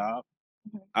my job,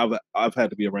 I've had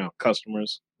to be around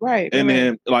customers. Right. And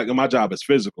then like my job is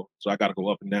physical, so I got to go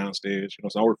up and downstairs. You know,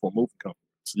 so I work for a moving company.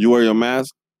 You wear your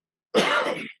mask?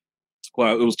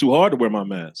 Well, it was too hard to wear my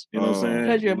mask. You know what I'm saying?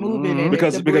 Because you're moving. And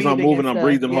because I'm moving, I'm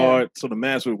breathing hard. So the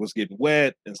mask was getting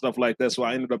wet and stuff like that. So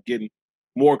I ended up getting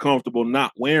more comfortable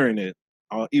not wearing it,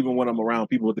 even when I'm around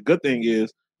people. But the good thing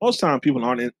is, most time people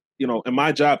aren't in. You know, in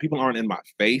my job, people aren't in my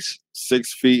face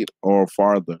 6 feet or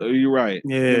farther. You're right.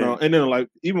 Yeah. You know, and then like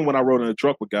even when I rode in the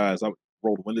truck with guys, I would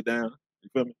roll the window down. You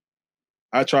feel me?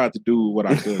 I tried to do what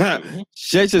I could.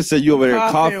 Shay just said you over there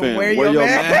coughing. Wear your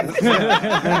mask. You're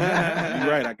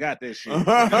right. I got that shit.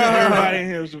 Everybody in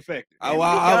here is affected.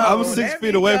 I'm 6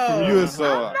 feet away from you,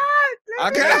 so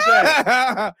I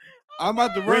can't. I'm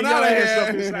about to run out of here. Shay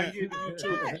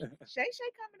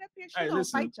coming up here. She gonna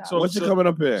fight y'all. So what's she coming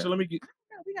up here? So let me get.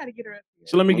 We gotta get her up here.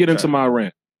 So let me get into my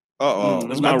rant. I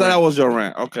thought that was your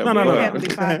rant. Okay. No. Heavenly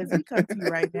Fathers, we come to you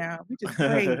right now. We just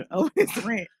pray over this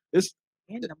rant.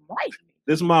 In the mic.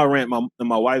 This is my rant.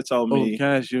 My wife told me.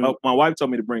 My wife told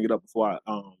me to bring it up before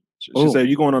I. She said,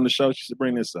 "You going on the show?" She said,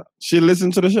 "Bring this up." She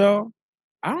listened to the show.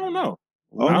 I don't know.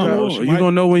 Okay. I don't know. You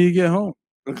gonna know when you get home.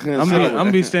 I'm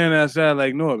gonna be standing outside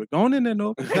like Norbert. Go on in there,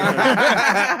 Norbert.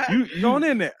 you going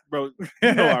in there, bro?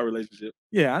 You know our relationship.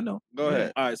 Yeah, I know. Go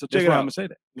ahead. All right, so check it out. I'm gonna say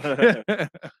that.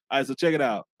 All right, so check it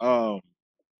out.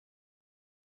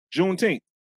 Juneteenth.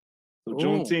 So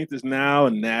Juneteenth is now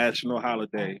a national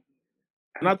holiday.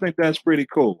 And I think that's pretty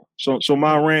cool. So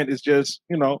my rant is just,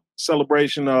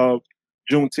 celebration of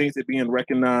Juneteenth, it being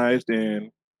recognized, and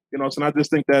so I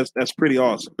just think that's pretty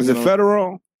awesome. Is it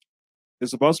federal? It's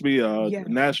supposed to be a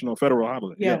national federal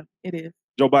holiday. Yeah, it is.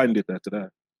 Joe Biden did that today.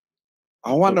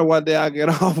 I wonder what day I get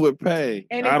off with pay.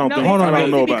 And I don't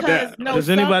know about that. Does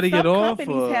anybody get off?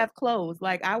 Companies have closed.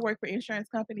 Like I work for insurance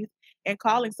companies, and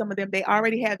calling some of them, they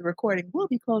already had the recording. We'll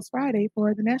be closed Friday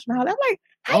for the national holiday. I'm like,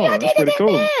 how y'all did it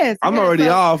cool. Fast? I'm already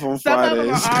off on Fridays. Some of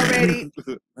them are already.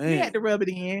 We had to rub it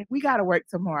in. We got to work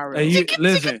tomorrow. Hey,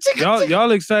 listen,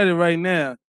 y'all excited right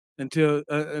now. Until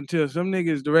some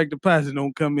niggas direct deposit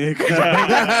don't come in because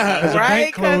the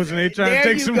bank closed and they trying to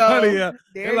take some money out.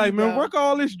 They're like, man, work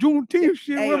all this Juneteenth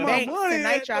shit with my money.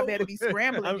 Tonight y'all better be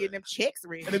scrambling getting them checks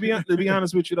ready. And to be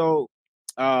honest with you though,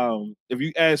 if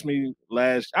you ask me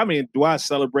do I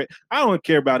celebrate? I don't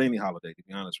care about any holiday, to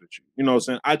be honest with you. You know what I'm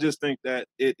saying? I just think that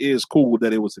it is cool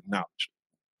that it was acknowledged.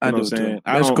 You know what I'm saying?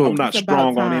 I'm not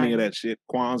strong on any of that shit,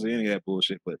 Kwanzaa, any of that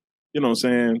bullshit, but you know what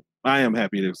I'm saying? I am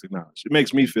happy that it's acknowledged. It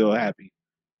makes me feel happy,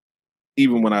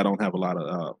 even when I don't have a lot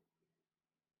of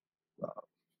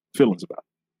feelings about it.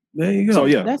 There you go. So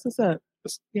yeah, that's what's up.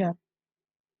 Yeah,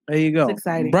 there you go. It's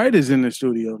exciting. Bright is in the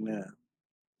studio now.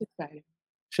 It's exciting.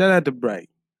 Shout out to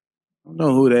Bright. I don't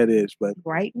know who that is, but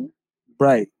Brighton.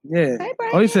 Bright, yeah. Hey,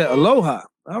 Bright. Oh, he said aloha.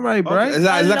 All right, Bright. Okay. Is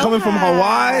that coming from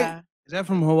Hawaii? Is that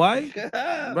from Hawaii?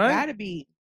 Right? Gotta be.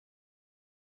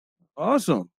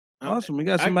 Awesome. Awesome. We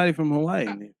got somebody from Hawaii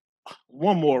in there.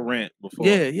 One more rant before.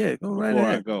 Yeah. Go right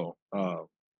ahead. Before I go.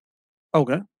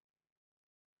 Okay.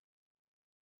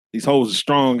 These hoes are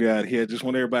strong out here. Just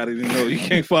want everybody to know you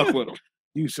can't fuck with them.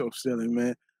 You so silly,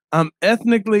 man. I'm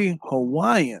ethnically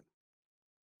Hawaiian.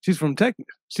 She's from Texas.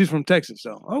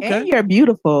 So okay. And you're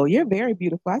beautiful. You're very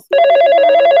beautiful. I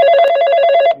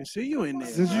see you in there.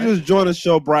 Since you just joined the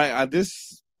show, Bright, at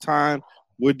this time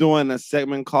we're doing a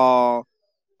segment called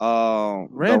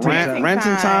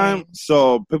ranting time.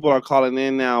 So people are calling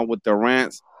in now with their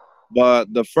rants.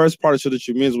 But the first part of the show that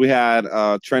you missed, we had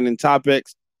trending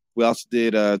topics. We also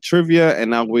did trivia,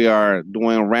 and now we are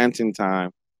doing ranting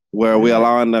time, where we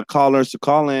allowing the callers to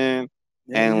call in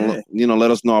and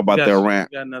let us know about their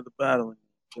rant. Got another battle.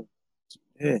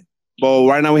 Yeah. But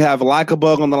right now we have Like a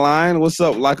Bug on the line. What's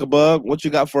up, Like a Bug? What you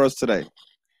got for us today?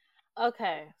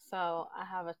 Okay, so I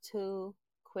have 2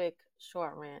 quick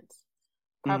short rants.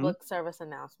 Public service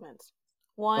announcements.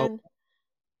 1,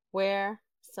 wear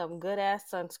some good ass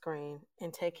sunscreen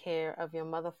and take care of your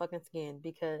motherfucking skin,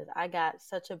 because I got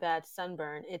such a bad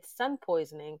sunburn. It's sun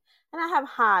poisoning, and I have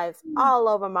hives all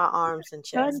over my arms and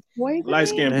chest. Light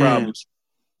skin problems.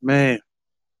 Man.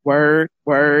 Word.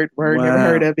 Wow. Never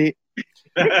heard of it.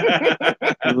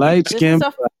 Light skin.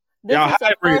 This is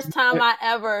the first time I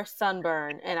ever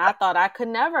sunburned, and I thought I could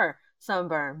never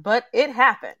sunburn, but it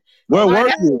happened. Where were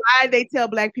you? Why they tell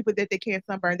black people that they can't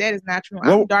sunburn? That is not true.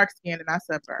 I'm dark skinned and I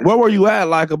sunburn. Where were you at,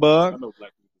 Like a Bug?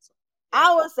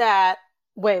 I was at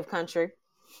Wave Country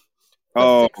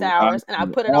for 6 hours, and I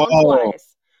put it on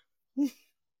twice.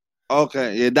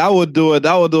 Okay, yeah, that would do it.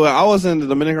 I was in the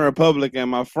Dominican Republic, and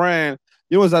my friend,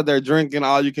 he was out there drinking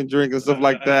all you can drink and stuff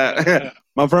like that.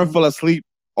 My friend fell asleep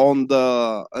on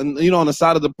the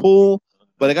side of the pool.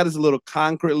 but they got this little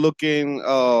concrete looking,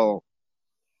 I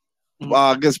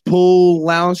guess pool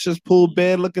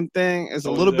bed looking thing. It's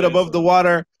a little bit above the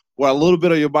water, where a little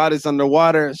bit of your body's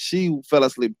underwater. She fell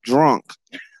asleep drunk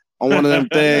on one of them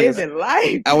things. Living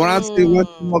life. And when I see when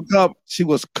she woke up, she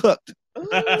was cooked.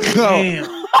 Damn.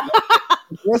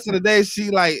 The rest of the day,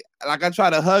 she like I tried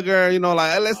to hug her,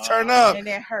 like, hey, let's turn up. And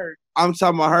it hurt. I'm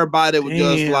talking about her body was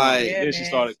just like. Yeah, she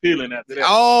started peeling after that.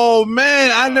 Oh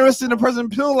man, I never seen a person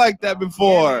peel like that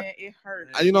before. Yeah, man, it hurt.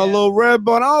 A little red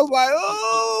bone. I was like,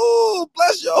 oh,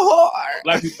 bless your heart.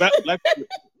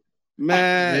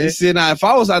 Man, you see now, if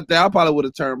I was out there, I probably would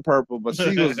have turned purple, but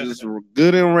she was just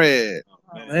good and red.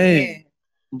 Oh, man.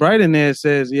 Bright in there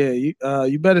says, yeah,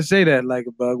 you better say that like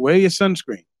a bug. Wear your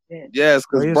sunscreen. Yes,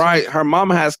 because Bright, her mom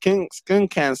has skin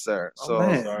cancer, so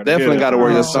definitely got to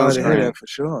wear your sunscreen for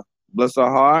sure. Bless her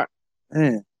heart.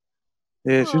 Man,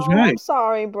 yeah, she's right. I'm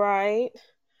sorry, Bright.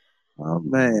 Oh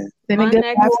man, sending good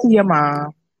vibes to your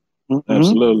mom. Mm-hmm.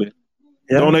 Absolutely.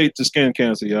 Yep. Donate to skin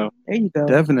cancer, y'all. There you go.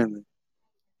 Definitely.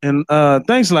 And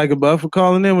thanks, like a bug, for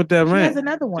calling in with that rant. She has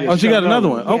another one. Oh, she got another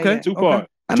one. Okay, two part.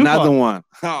 Another one.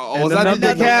 Oh, was that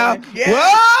the cow? Yeah.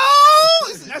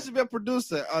 Whoa! That should be a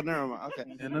producer. Oh, never mind. Okay.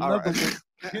 And another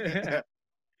one.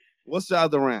 What's the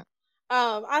other rant?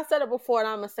 I said it before, and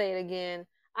I'm gonna say it again.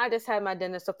 I just had my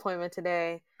dentist appointment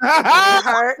today. It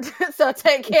hurt. So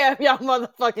take care of y'all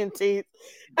motherfucking teeth.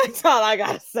 That's all I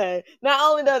gotta say. Not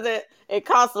only does it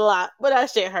costs a lot, but that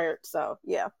shit hurt. So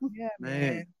yeah. Yeah,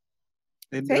 man.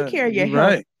 Take care of your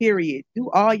health, period.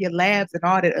 Do all your labs and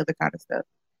all that other kind of stuff.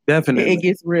 Definitely. It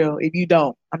gets real if you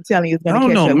don't. I'm telling you, it's gonna I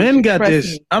don't know. Men got Trust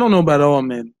this. me. I don't know about all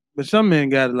men, but some men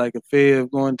got like a fear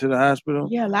of going to the hospital.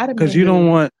 Yeah, a lot of men. Because you don't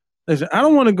want. Listen, I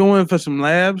don't want to go in for some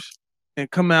labs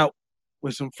and come out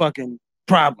with some fucking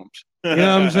problems. You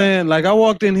know what I'm saying? Like I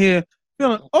walked in here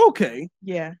feeling okay.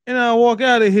 Yeah. And I walk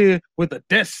out of here with a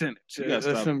death sentence.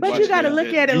 But you got to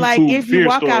look at it like if you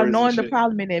walk out knowing the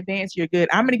problem in advance, you're good.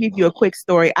 I'm going to give you a quick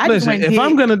story. Listen, if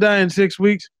I'm going to die in 6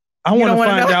 weeks, I want to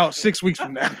find out 6 weeks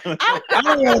from now. I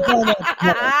don't want to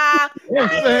find out. You know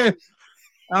what I'm saying?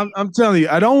 I'm telling you,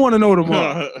 I don't want to know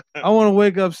tomorrow. I want to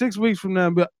wake up 6 weeks from now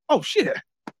and be like, oh shit.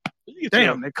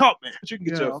 Damn, they caught me. But you can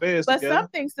get your affairs but together. some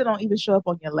things still don't even show up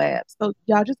on your labs. So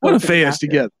y'all just put affairs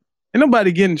together. Ain't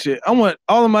nobody getting shit. I want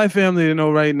all of my family to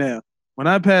know right now. When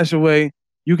I pass away,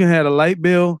 you can have a light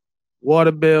bill,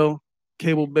 water bill,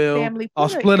 cable bill. I'll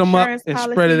split them up and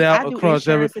spread it out across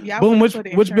every. Boom,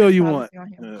 which bill you want?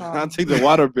 I'll take the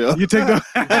water bill. You take the.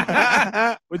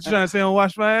 What you trying to say on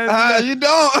Wash My Ass? You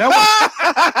don't.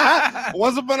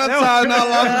 Once upon a time, not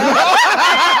long ago.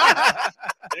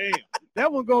 Damn. That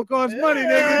one gonna cost money,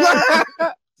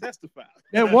 nigga. Testify.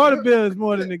 That water bill is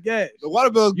more than the gas. The water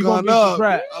bill's gone up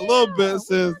a little bit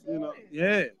since,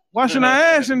 Yeah. Washing our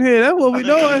ass in here. That's what we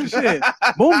doing. Shit.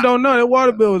 Boom don't know that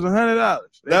water bill was $100.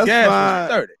 That's gas fine.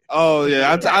 was $30. Oh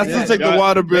yeah, I still take the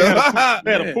water bill.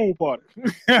 They had a pool party.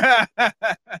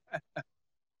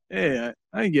 Yeah,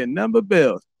 I ain't getting none but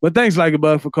bills. But thanks, Like a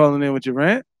Bug, for calling in with your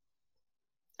rant.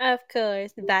 Of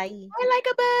course. Bye. I like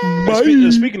a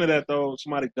bug. Speaking of that, though,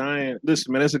 somebody dying.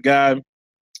 Listen, man, there's a guy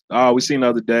we seen the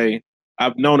other day.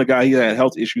 I've known a guy, he had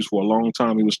health issues for a long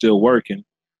time. He was still working.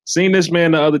 Seen this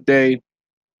man the other day,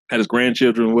 had his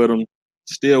grandchildren with him,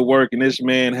 still working. This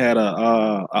man had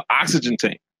a oxygen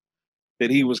tank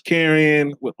that he was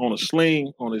carrying on a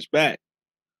sling on his back.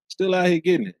 Still out here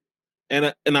getting it.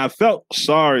 And I felt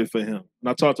sorry for him. And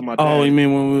I talked to my dad. Oh, you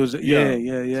mean when we was... Yeah.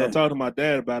 So I talked to my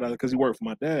dad about it because he worked for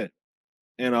my dad.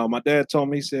 And my dad told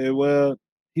me, he said, well,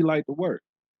 he liked to work.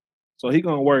 So he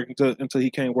going to work until he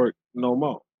can't work no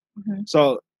more. Mm-hmm.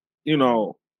 So,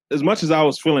 as much as I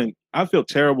feel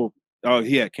terrible.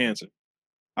 He had cancer.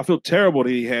 I feel terrible that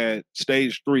he had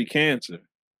stage 3 cancer.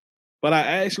 But I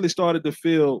actually started to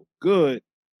feel good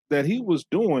that he was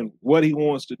doing what he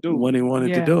wants to do. What he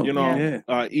wanted to do.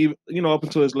 Even, up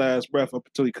until his last breath, up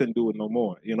until he couldn't do it no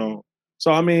more,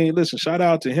 So, I mean, listen, shout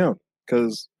out to him.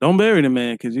 Because don't bury the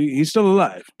man, because he's still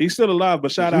alive. He's still alive,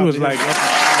 but shout out to him.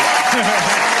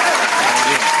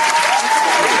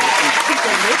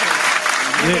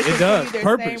 Yeah, it does. Their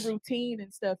Purpose. same routine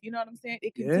and stuff. You know what I'm saying?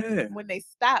 It continues. When they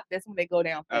stop, that's when they go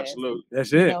down fast. Absolutely.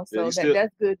 That's it. So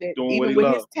that's good. That even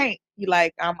with his tank, you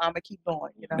like, I'm gonna keep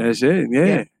going. That's it.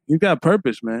 Yeah. You got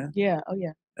purpose, man. Yeah. Oh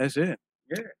yeah. That's it.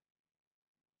 Yeah.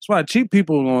 That's why cheap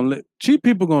people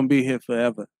gonna be here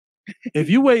forever. If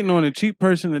you waiting on a cheap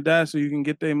person to die so you can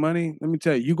get their money, let me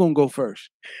tell you, gonna go first.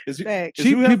 Cheap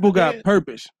people got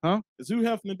purpose, huh? Is Hugh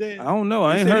Hefner dead? I don't know.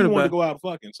 I ain't heard about it. He wanted to go out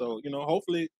fucking, so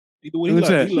hopefully either way. Hugh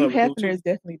Hefner is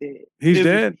definitely dead. He's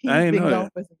dead. He's I ain't been know gone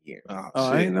that. for some years.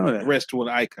 I ain't know that. Rest to an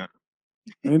icon.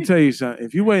 Let me tell you something.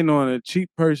 If you're waiting on a cheap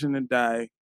person to die,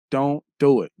 don't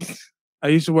do it. I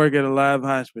used to work at a live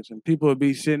hospice, and people would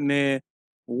be sitting there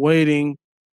waiting,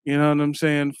 you know what I'm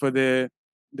saying, for their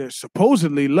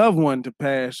supposedly loved one to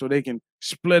pass so they can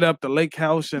split up the lake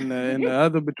house and the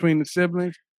other between the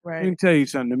siblings. Right. Let me tell you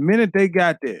something. The minute they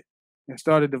got there and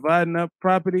started dividing up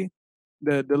property,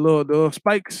 the little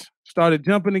spikes started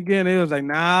jumping again. It was like,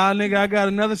 nah, nigga, I got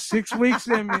another 6 weeks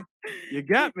in me. You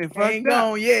got me. I ain't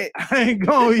gone yet. I ain't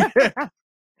gone yet.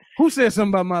 Who said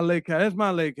something about my lake house? That's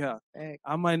my lake house.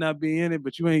 I might not be in it,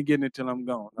 but you ain't getting it till I'm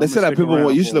gone. They say that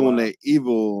people usually when they're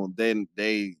evil, then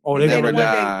they never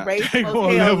die. They gonna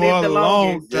live all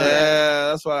alone. Yeah,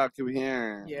 that's what I keep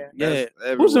hearing. Yeah.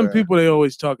 Who's some people they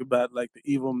always talk about, like the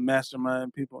evil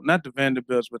mastermind people? Not the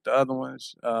Vanderbilts, but the other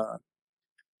ones.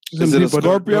 Is it the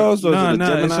Scorpios or is it the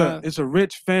Gemini? It's a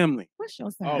rich family. What's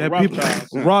your sign? That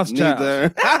Rothschild.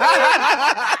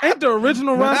 Ain't the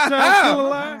original Rothschild still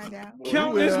alive?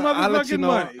 Counting this motherfucking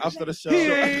money after the show. He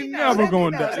ain't never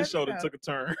going to die. This show that took a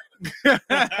turn.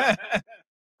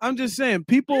 I'm just saying,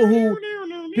 people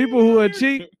who are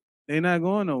cheap, they not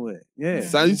going nowhere. Yeah.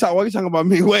 So what are you talking about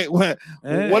me? Wait, what?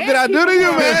 What did I do to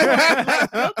you, man?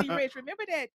 Filthy rich. Remember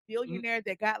that billionaire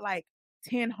that got like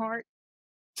 10 hearts?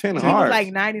 10 he hearts. was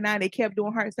like 99. They kept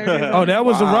doing heart surgery. Oh, that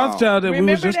was the Rothschild that we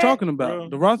was just talking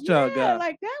about. The Rothschild guy.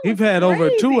 Like, he's had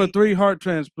over 2 or 3 heart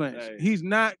transplants. Hey. He's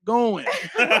not going.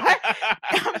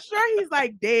 I'm sure he's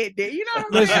like dead. You know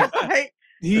what I'm saying? Like,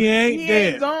 he ain't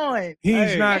dead. Going.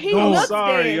 He's not he going. Looks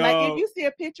Sorry, dead. y'all. Like if you see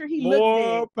a picture, he more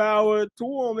looks dead. Power to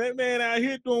him. That man out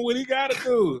here doing what he got to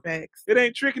do. Thanks. It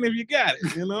ain't tricking if you got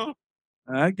it. You know.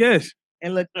 I guess.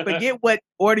 And look, forget what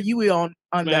order you on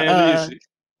man, the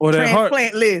or that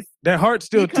transplant list. That heart's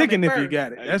still ticking if you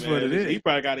got it. That's what it is. He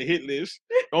probably got a hit list.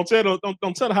 Don't tell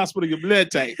the hospital your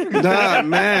blood type. Nah,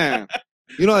 man.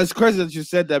 You know, it's crazy that you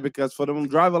said that because for them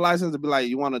driver license to be like,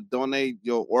 you want to donate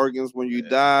your organs when you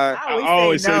die. I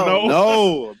always say no.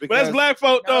 No. But that's black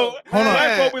folk, though. Hold on.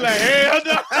 Black folk be like, hell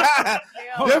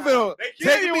no.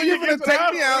 Take me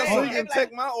out so you can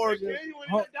take my organs.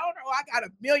 I got a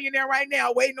millionaire right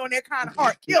now waiting on that kind of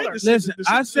heart killer. Listen,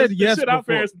 I said yes before. Our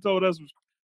parents told us was,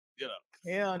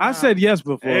 hell no. I said yes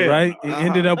before, right? It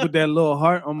ended up with that little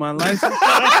heart on my license. You know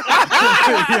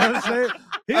what I'm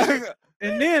saying?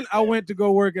 And then I went to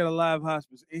go work at a live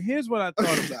hospice. And here's what I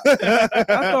thought about.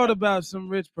 I thought about some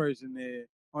rich person there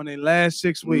on their last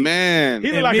 6 weeks. Man.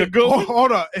 He look like a good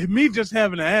Hold on. And me just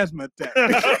having an asthma attack.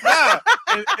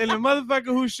 and the motherfucker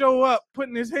who show up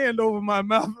putting his hand over my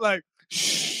mouth like,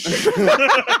 shh.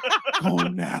 Go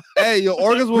now. Hey, your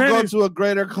organs will go to a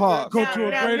greater cause. Go to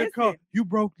a greater cause. You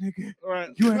broke, nigga.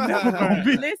 Right. You ain't never gonna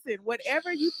be. Listen,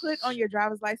 whatever you put on your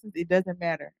driver's license, it doesn't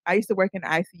matter. I used to work in the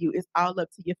ICU. It's all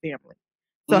up to your family.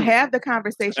 So have the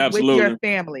conversation with your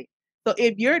family. So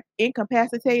if you're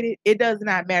incapacitated, it does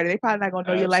not matter. They're probably not going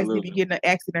to know your license if you get in an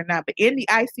accident or not. But in the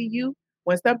ICU,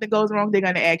 when something goes wrong, they're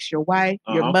going to ask your wife,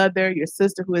 your mother, your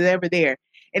sister, whoever there.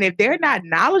 And if they're not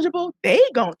knowledgeable, they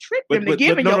going to trick them to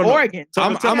giving your organs.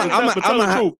 I'm tell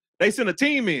the truth. They send a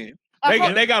team in. They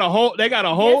got a whole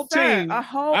team.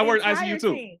 I work ICU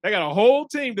too. Team. They got a whole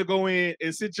team to go in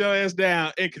and sit your ass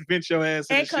down and convince your ass.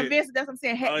 And convince. That's what I'm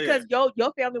saying. Because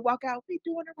your family walk out, we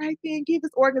doing the right thing, give his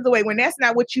organs away. When that's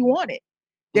not what you wanted.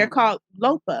 They're called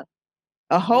LOPA.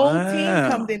 A whole team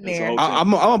comes in there.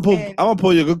 I'm gonna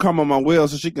pull you a good karma on my wheel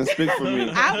so she can speak for me.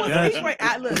 I will speak for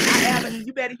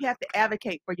you have to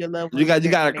advocate for your loved ones. You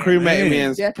gotta cremate me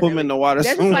and put me in the water.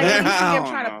 That's just like when you see them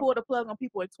trying to pull the plug on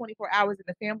people in 24 hours and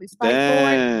the families fight for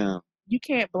it. You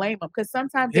can't blame them because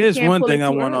sometimes here's one thing I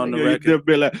want on the record. They'll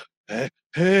be like,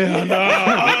 hell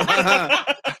no.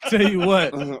 Tell you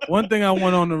what, one thing I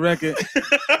want on the record.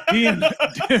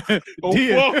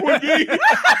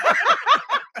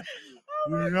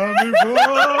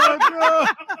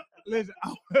 Listen,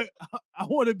 I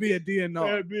want to be a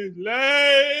DNR.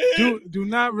 Do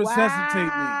not resuscitate me.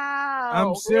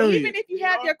 I'm serious. Well, even if you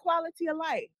have your quality of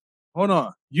life. Hold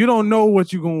on. You don't know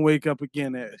what you're going to wake up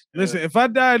again as. Listen, if I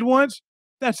died once,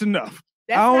 that's enough.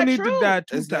 That's I don't need true. to die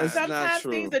 2 times. Sometimes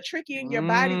things are tricky in your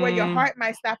body where your heart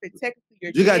might stop and technically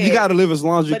you got to live as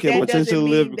long as you can potentially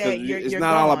live because it's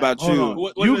not all about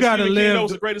you. You got to live.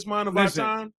 The greatest mind of our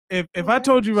time. If I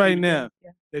told you right now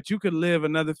that you could live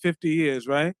another 50 years,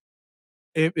 right?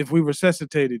 If we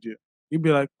resuscitated you, you'd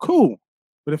be like, cool.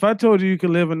 But if I told you could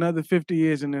live another 50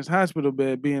 years in this hospital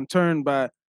bed being turned by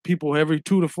people every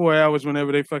 2 to 4 hours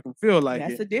whenever they fucking feel like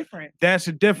that's a difference. That's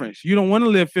a difference. You don't want to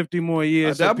live 50 more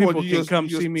years so people can come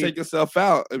see me. Take yourself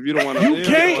out if you don't want to live.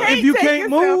 If you can't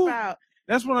move.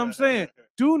 That's what I'm saying.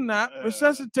 Do not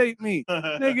resuscitate me.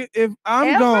 Nigga, if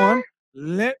I'm gone,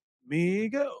 let me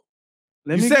go.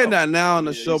 You saying that now on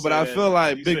the show, but I feel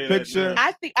like big picture.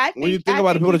 I think when you think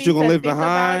about the people that you're gonna leave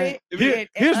behind.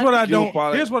 Here's what I don't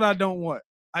want.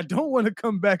 I don't want to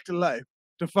come back to life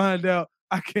to find out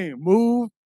I can't move,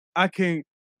 I can't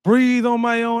breathe on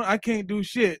my own, I can't do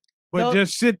shit. But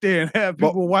just sit there and have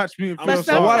people watch me. And feel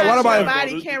so what about your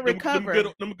body can't recover?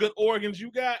 Them good organs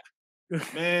you got,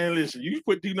 man. Listen, you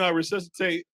do not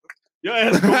resuscitate. Your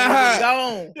ass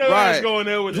going Your ass going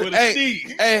there with a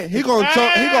steed. Hey, he gonna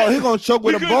choke. He gonna choke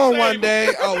with a bone one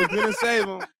day. Oh, we couldn't save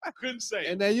him. Couldn't save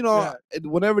him. And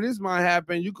then whenever this might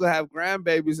happen, you could have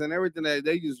grandbabies and everything that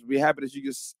they just be happy that you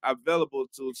just available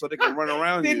to, so they can run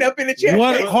around. Sitting up in the chair.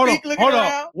 Hold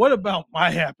on. What about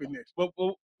my happiness?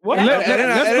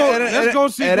 Let's go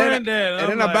see Granddad.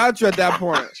 And then about you at that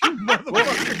point.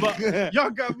 Y'all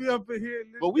got me up in here.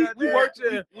 But we worked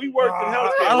in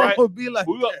healthcare, right?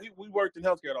 We worked in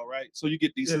healthcare, though, right? So you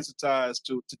get desensitized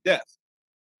to death.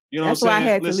 You know that's what I'm why saying?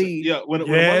 I had to leave.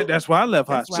 Yeah, that's why I left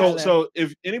hospital. So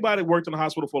if anybody worked in the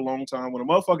hospital for a long time, when a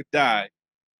motherfucker died,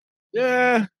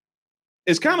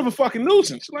 it's kind of a fucking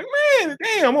nuisance. Like, man,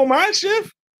 damn, I'm on my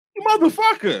shift. You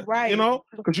motherfucker, right? You know,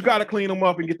 because you got to clean them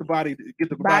up and get the body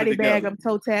bag them,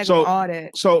 toe tag them, all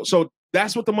that. So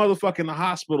that's what the motherfucker in the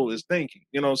hospital is thinking.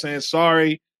 You know what I'm saying?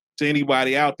 Sorry to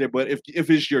anybody out there, but if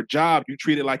it's your job, you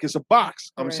treat it like it's a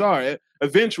box. I'm sorry.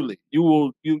 Eventually, you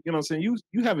will. You know what I'm saying?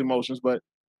 You have emotions, but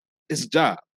it's a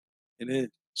job. It is.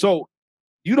 So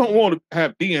you don't want to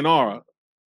have DNR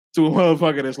to a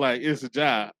motherfucker that's like it's a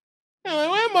job.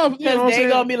 Because they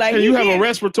gonna be like, you have a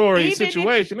respiratory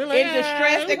situation. They're like, in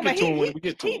distress. They're gonna be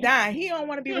like, he dying. He don't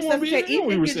want to be resuscitated.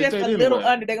 Even if you're just a little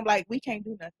under, they're gonna be like, we can't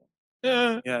do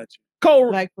nothing. Yeah,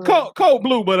 cold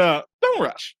blue, but don't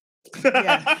rush.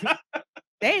 Yeah.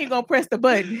 They ain't gonna press the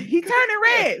button. He turning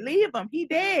red. Leave him. He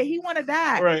dead. He want to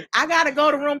die. Right. I gotta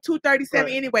go to room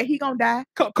 237 anyway. He gonna die.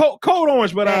 Cold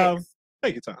orange, but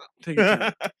take your time. Take your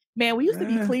time. Man, we used to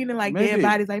be cleaning like dead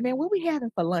bodies. Like, man, what we having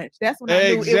for lunch? That's when I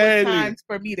knew it was time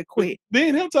for me to quit.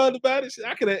 Then him talking about it.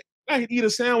 I could eat a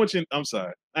sandwich and I'm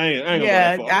sorry. I ain't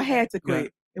gonna go I had to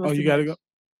quit. Yeah. You gotta go.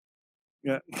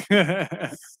 Yeah.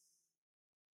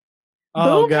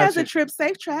 Boom has a trip.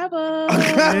 Safe travel.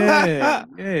 Yeah.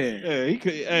 He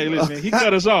could. Hey, listen, he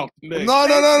cut us off. No.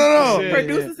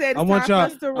 Producer said I want y'all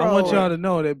to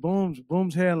know that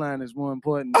Boom's hairline is more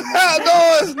important. No,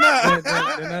 it's not.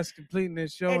 Then us completing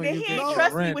this show. And then he ain't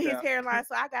trust me with his hairline,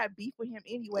 so I got beef with him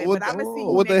anyway. But I'm gonna see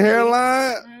with the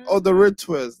hairline or the rib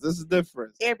twist. This is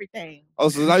different. Everything. Oh,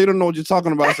 so now you don't know what you're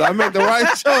talking about. So I make the right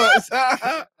choice.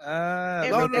 No,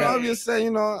 I'm just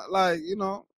saying,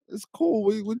 it's cool.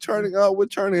 We're turning up. We're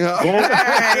turning up.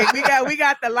 Right, we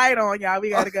got the light on, y'all.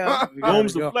 We gotta go.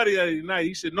 Boom's the flooding of the night.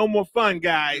 He said, "No more fun,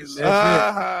 guys."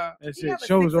 That's it.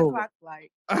 Show's over.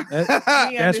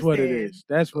 That's what it is.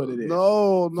 That's what it is.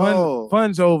 No.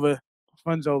 Fun's over.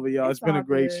 Fun's over, y'all. It's been a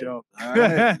great show.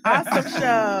 Right. Awesome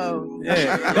show.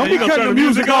 Yeah. Don't be cutting the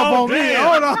music off on me.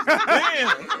 Hold on. Damn.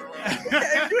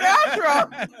 Do the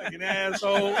outro. Fucking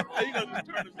asshole. How you gonna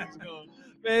turn the music on?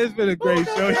 Man, it's been a great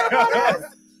show.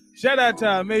 Shout out to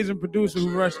our amazing producer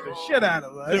who rushed the shit out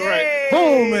of us. Right.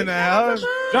 Boom in the house.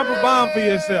 Drop a bomb for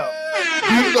yourself.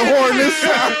 Use the horn this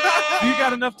time. Do you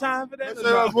got enough time for that?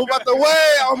 Move out the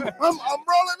way. I'm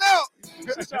rolling out.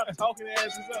 Stop talking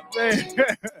asses up. Man.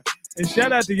 And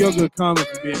shout out to Your Good Comment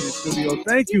for being in the studio.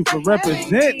 Thank you for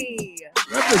representing.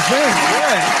 Good comment.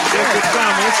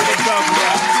 That's what I'm talking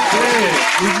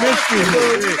about. We missed you.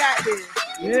 We got this.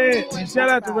 Yeah, and shout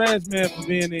out to Razman for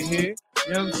being in here.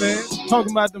 You know what I'm saying?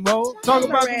 Talking about them hoes. Talking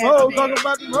about them hoes.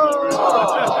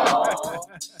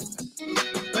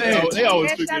 Man, they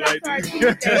always treat me like this.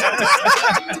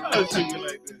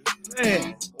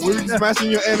 Man, we're smashing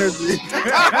your energy.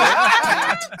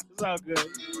 It's all good.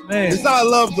 Man, it's all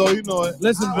love, though. You know it.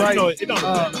 Listen, Bright. It don't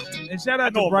and shout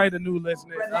out to Bright, the new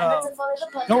listeners.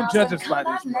 Don't judge us by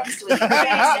this.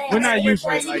 We're not used to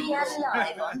it like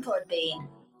this.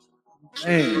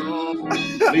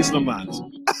 At least I'm honest.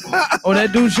 Oh,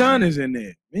 that dude Sean is in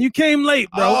there. And you came late,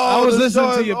 bro. I was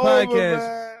listening to your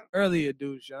podcast earlier,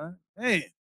 dude Sean.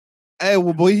 Hey,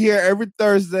 we'll be here every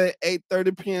Thursday,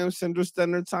 8:30 p.m. Central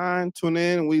Standard Time. Tune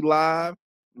in. We live.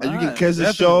 And you can catch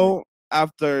the show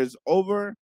after it's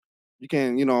over. You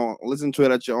can, listen to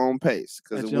it at your own pace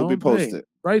because it will be posted.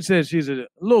 Bright says she's a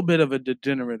little bit of a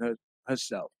degenerate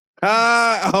herself.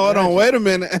 Hold on, wait a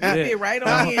minute. Yeah. Right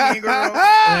on in, girl.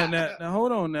 Now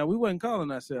hold on. Now we wasn't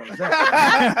calling ourselves.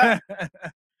 Brand,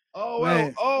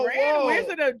 Where's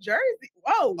it a Jersey?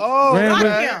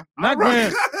 Not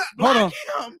Graham.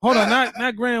 Hold on,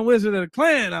 not Grand Wizard of the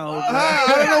Clan. I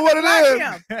don't know what it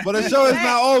is, but the show is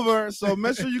not over. So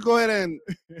make sure you go ahead and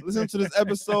listen to this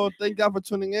episode. Thank y'all for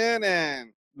tuning in,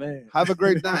 and have a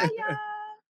great night.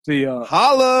 See y'all.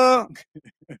 Holla!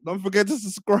 Don't forget to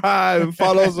subscribe and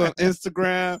follow us on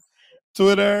Instagram,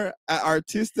 Twitter at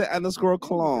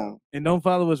artista_cologne. And don't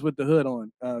follow us with the hood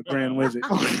on, Grand Wizard.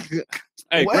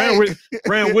 Hey,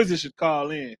 Grand Wizard should call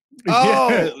in.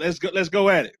 Oh, let's go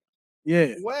at it.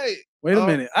 Yeah. Wait a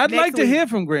minute. I'd like to hear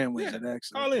from Grand Wizard.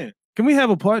 Actually, call in. Can we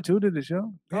have a part 2 to the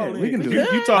show? Yeah, we can do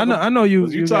it. You talk. I know you.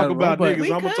 You talk about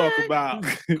niggas. I'm gonna talk about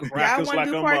crackers like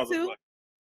a motherfucker.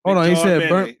 Hold on. He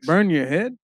said burn your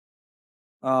head.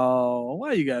 Oh,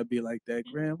 why you gotta be like that,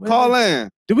 Graham? Call in.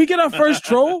 Did we get our first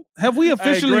troll? Have we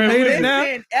officially made it now?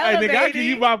 Hey, nigga, I give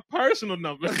you my personal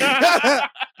number.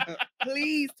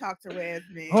 Please talk to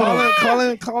Rasmin.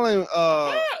 Call in.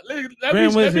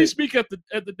 Let me speak at the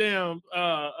damn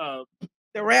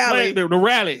the rally. The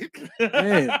rally.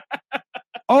 Yeah.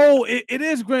 Oh, it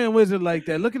is Grand Wizard like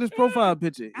that. Look at his profile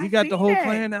picture. He got the whole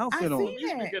clan outfit on. You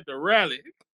speak at the rally.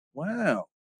 Wow.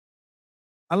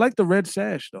 I like the red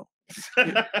sash though.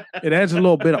 It adds a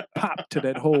little bit of pop to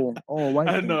that whole white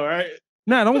I thing. know, right?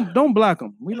 Nah, don't block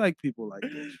them. We like people like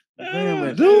this.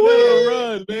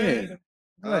 Do it, man.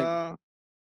 I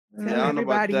don't know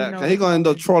about that. Cause he gonna end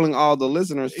up trolling all the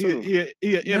listeners too. He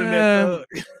an internet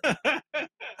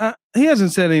thug. He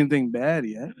hasn't said anything bad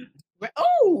yet.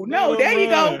 Oh no! There you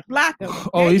go. Block him.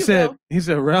 Oh, he said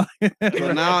rally.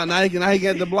 So now he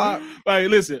get the block. Hey,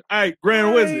 listen. All right,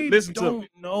 Grand Wizard, listen to me. Don't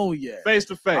know yet. Face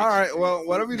to face. All right. Well,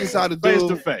 whatever you decide to do. Face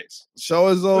to face. Show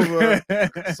is over.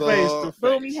 So, face to face.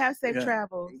 Boom. You have safe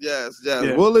travels. Yes.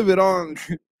 We'll leave it on.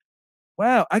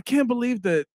 Wow, I can't believe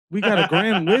that we got a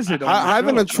Grand Wizard.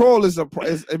 Having a troll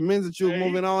it means that you're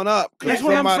moving on up. That's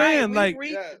what I'm saying. Like,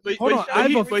 hold on,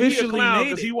 I've officially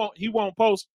made it. He won't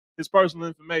post his personal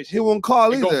information. He won't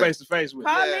call either. Go face to face with.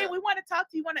 Call in. We want to talk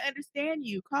to you. Want to understand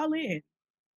you. Call in.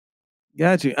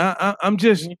 Got you. I'm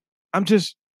just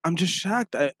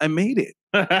shocked. I made it.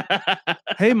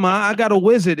 Hey Ma, I got a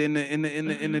wizard in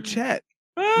the chat.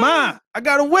 Ma, I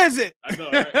got a wizard. I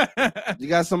know, right? You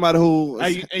got somebody who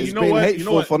is being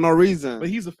hateful for no reason. But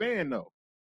he's a fan though.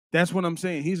 That's what I'm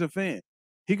saying. He's a fan.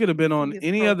 He could have been on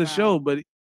any other show, but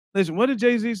listen, what did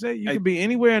Jay-Z say? You could be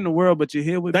anywhere in the world, but you're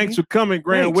here with Thanks me. for coming,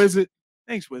 Grand Wizard.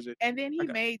 Thanks, Wizard. And then he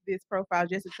made this profile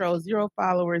just to troll. 0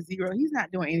 followers, 0. He's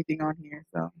not doing anything on here.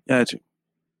 So Got you.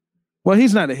 Well,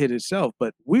 he's not a hit himself,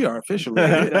 but we are officially a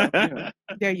hit. Yeah.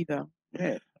 There you go.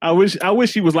 Yeah. I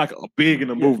wish he was like a big in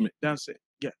the movement. That's it.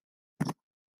 Yeah.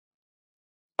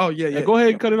 Oh yeah. Hey, go ahead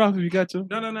and cut it off if you got to.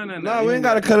 No. We ain't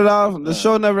gotta cut it off. The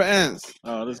show never ends.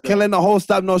 Oh, let's go. Can't let no host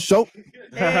stop no show.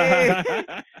 Hey.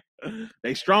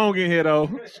 They strong in here though.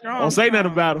 Don't say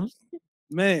nothing about them.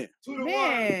 Man,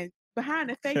 behind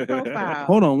the fake profile.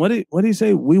 Hold on. What did he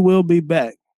say? We will be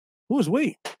back. Who is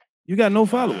we? You got no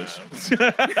followers.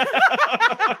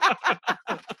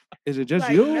 Is it just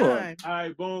you? Or? All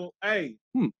right, boom. Hey,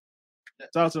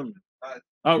 talk to me.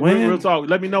 When? Real talk.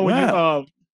 Let me know when you.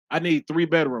 I need 3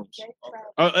 bedrooms,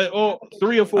 or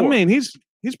 3 or 4. I mean, he's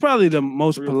probably the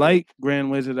most polite Grand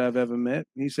Wizard I've ever met.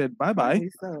 He said bye bye.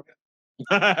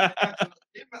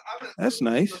 That's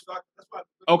nice.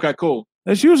 Okay, cool.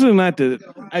 That's usually not the.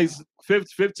 Hey,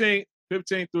 15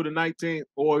 through the 19th,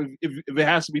 or if it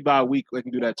has to be by a week, we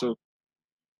can do that too.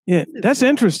 Yeah, that's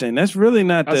interesting. That's really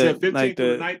not I said the 15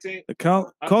 through the 19th. The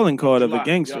calling card of a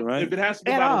gangster, right? If it has to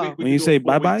be by a week, when you say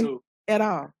bye bye at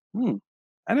all.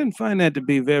 I didn't find that to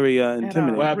be very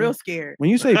intimidating. Real scared. When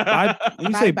you say bye,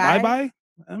 bye bye,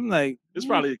 I'm like, it's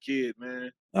probably a kid,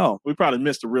 man. Oh, we probably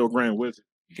missed the real Grand Wizard.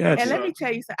 Gotcha. And let me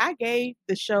tell you something. I gave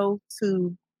the show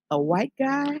to a white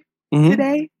guy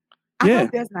today. I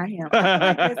hope that's not him.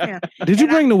 That's him. Did you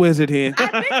bring the wizard here? I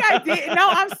think I did. No,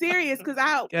 I'm serious because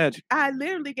I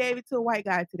literally gave it to a white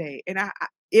guy today. And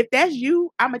if that's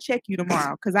you, I'm gonna check you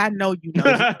tomorrow because I know you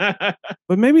know.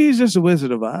 But maybe he's just a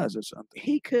Wizard of Oz or something.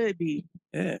 He could be.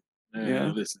 Yeah.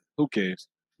 Yeah. Listen, who cares?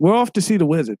 We're off to see the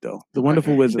wizard though. The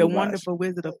wonderful Wizard. The of wonderful Oz.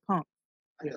 Wizard of Punk.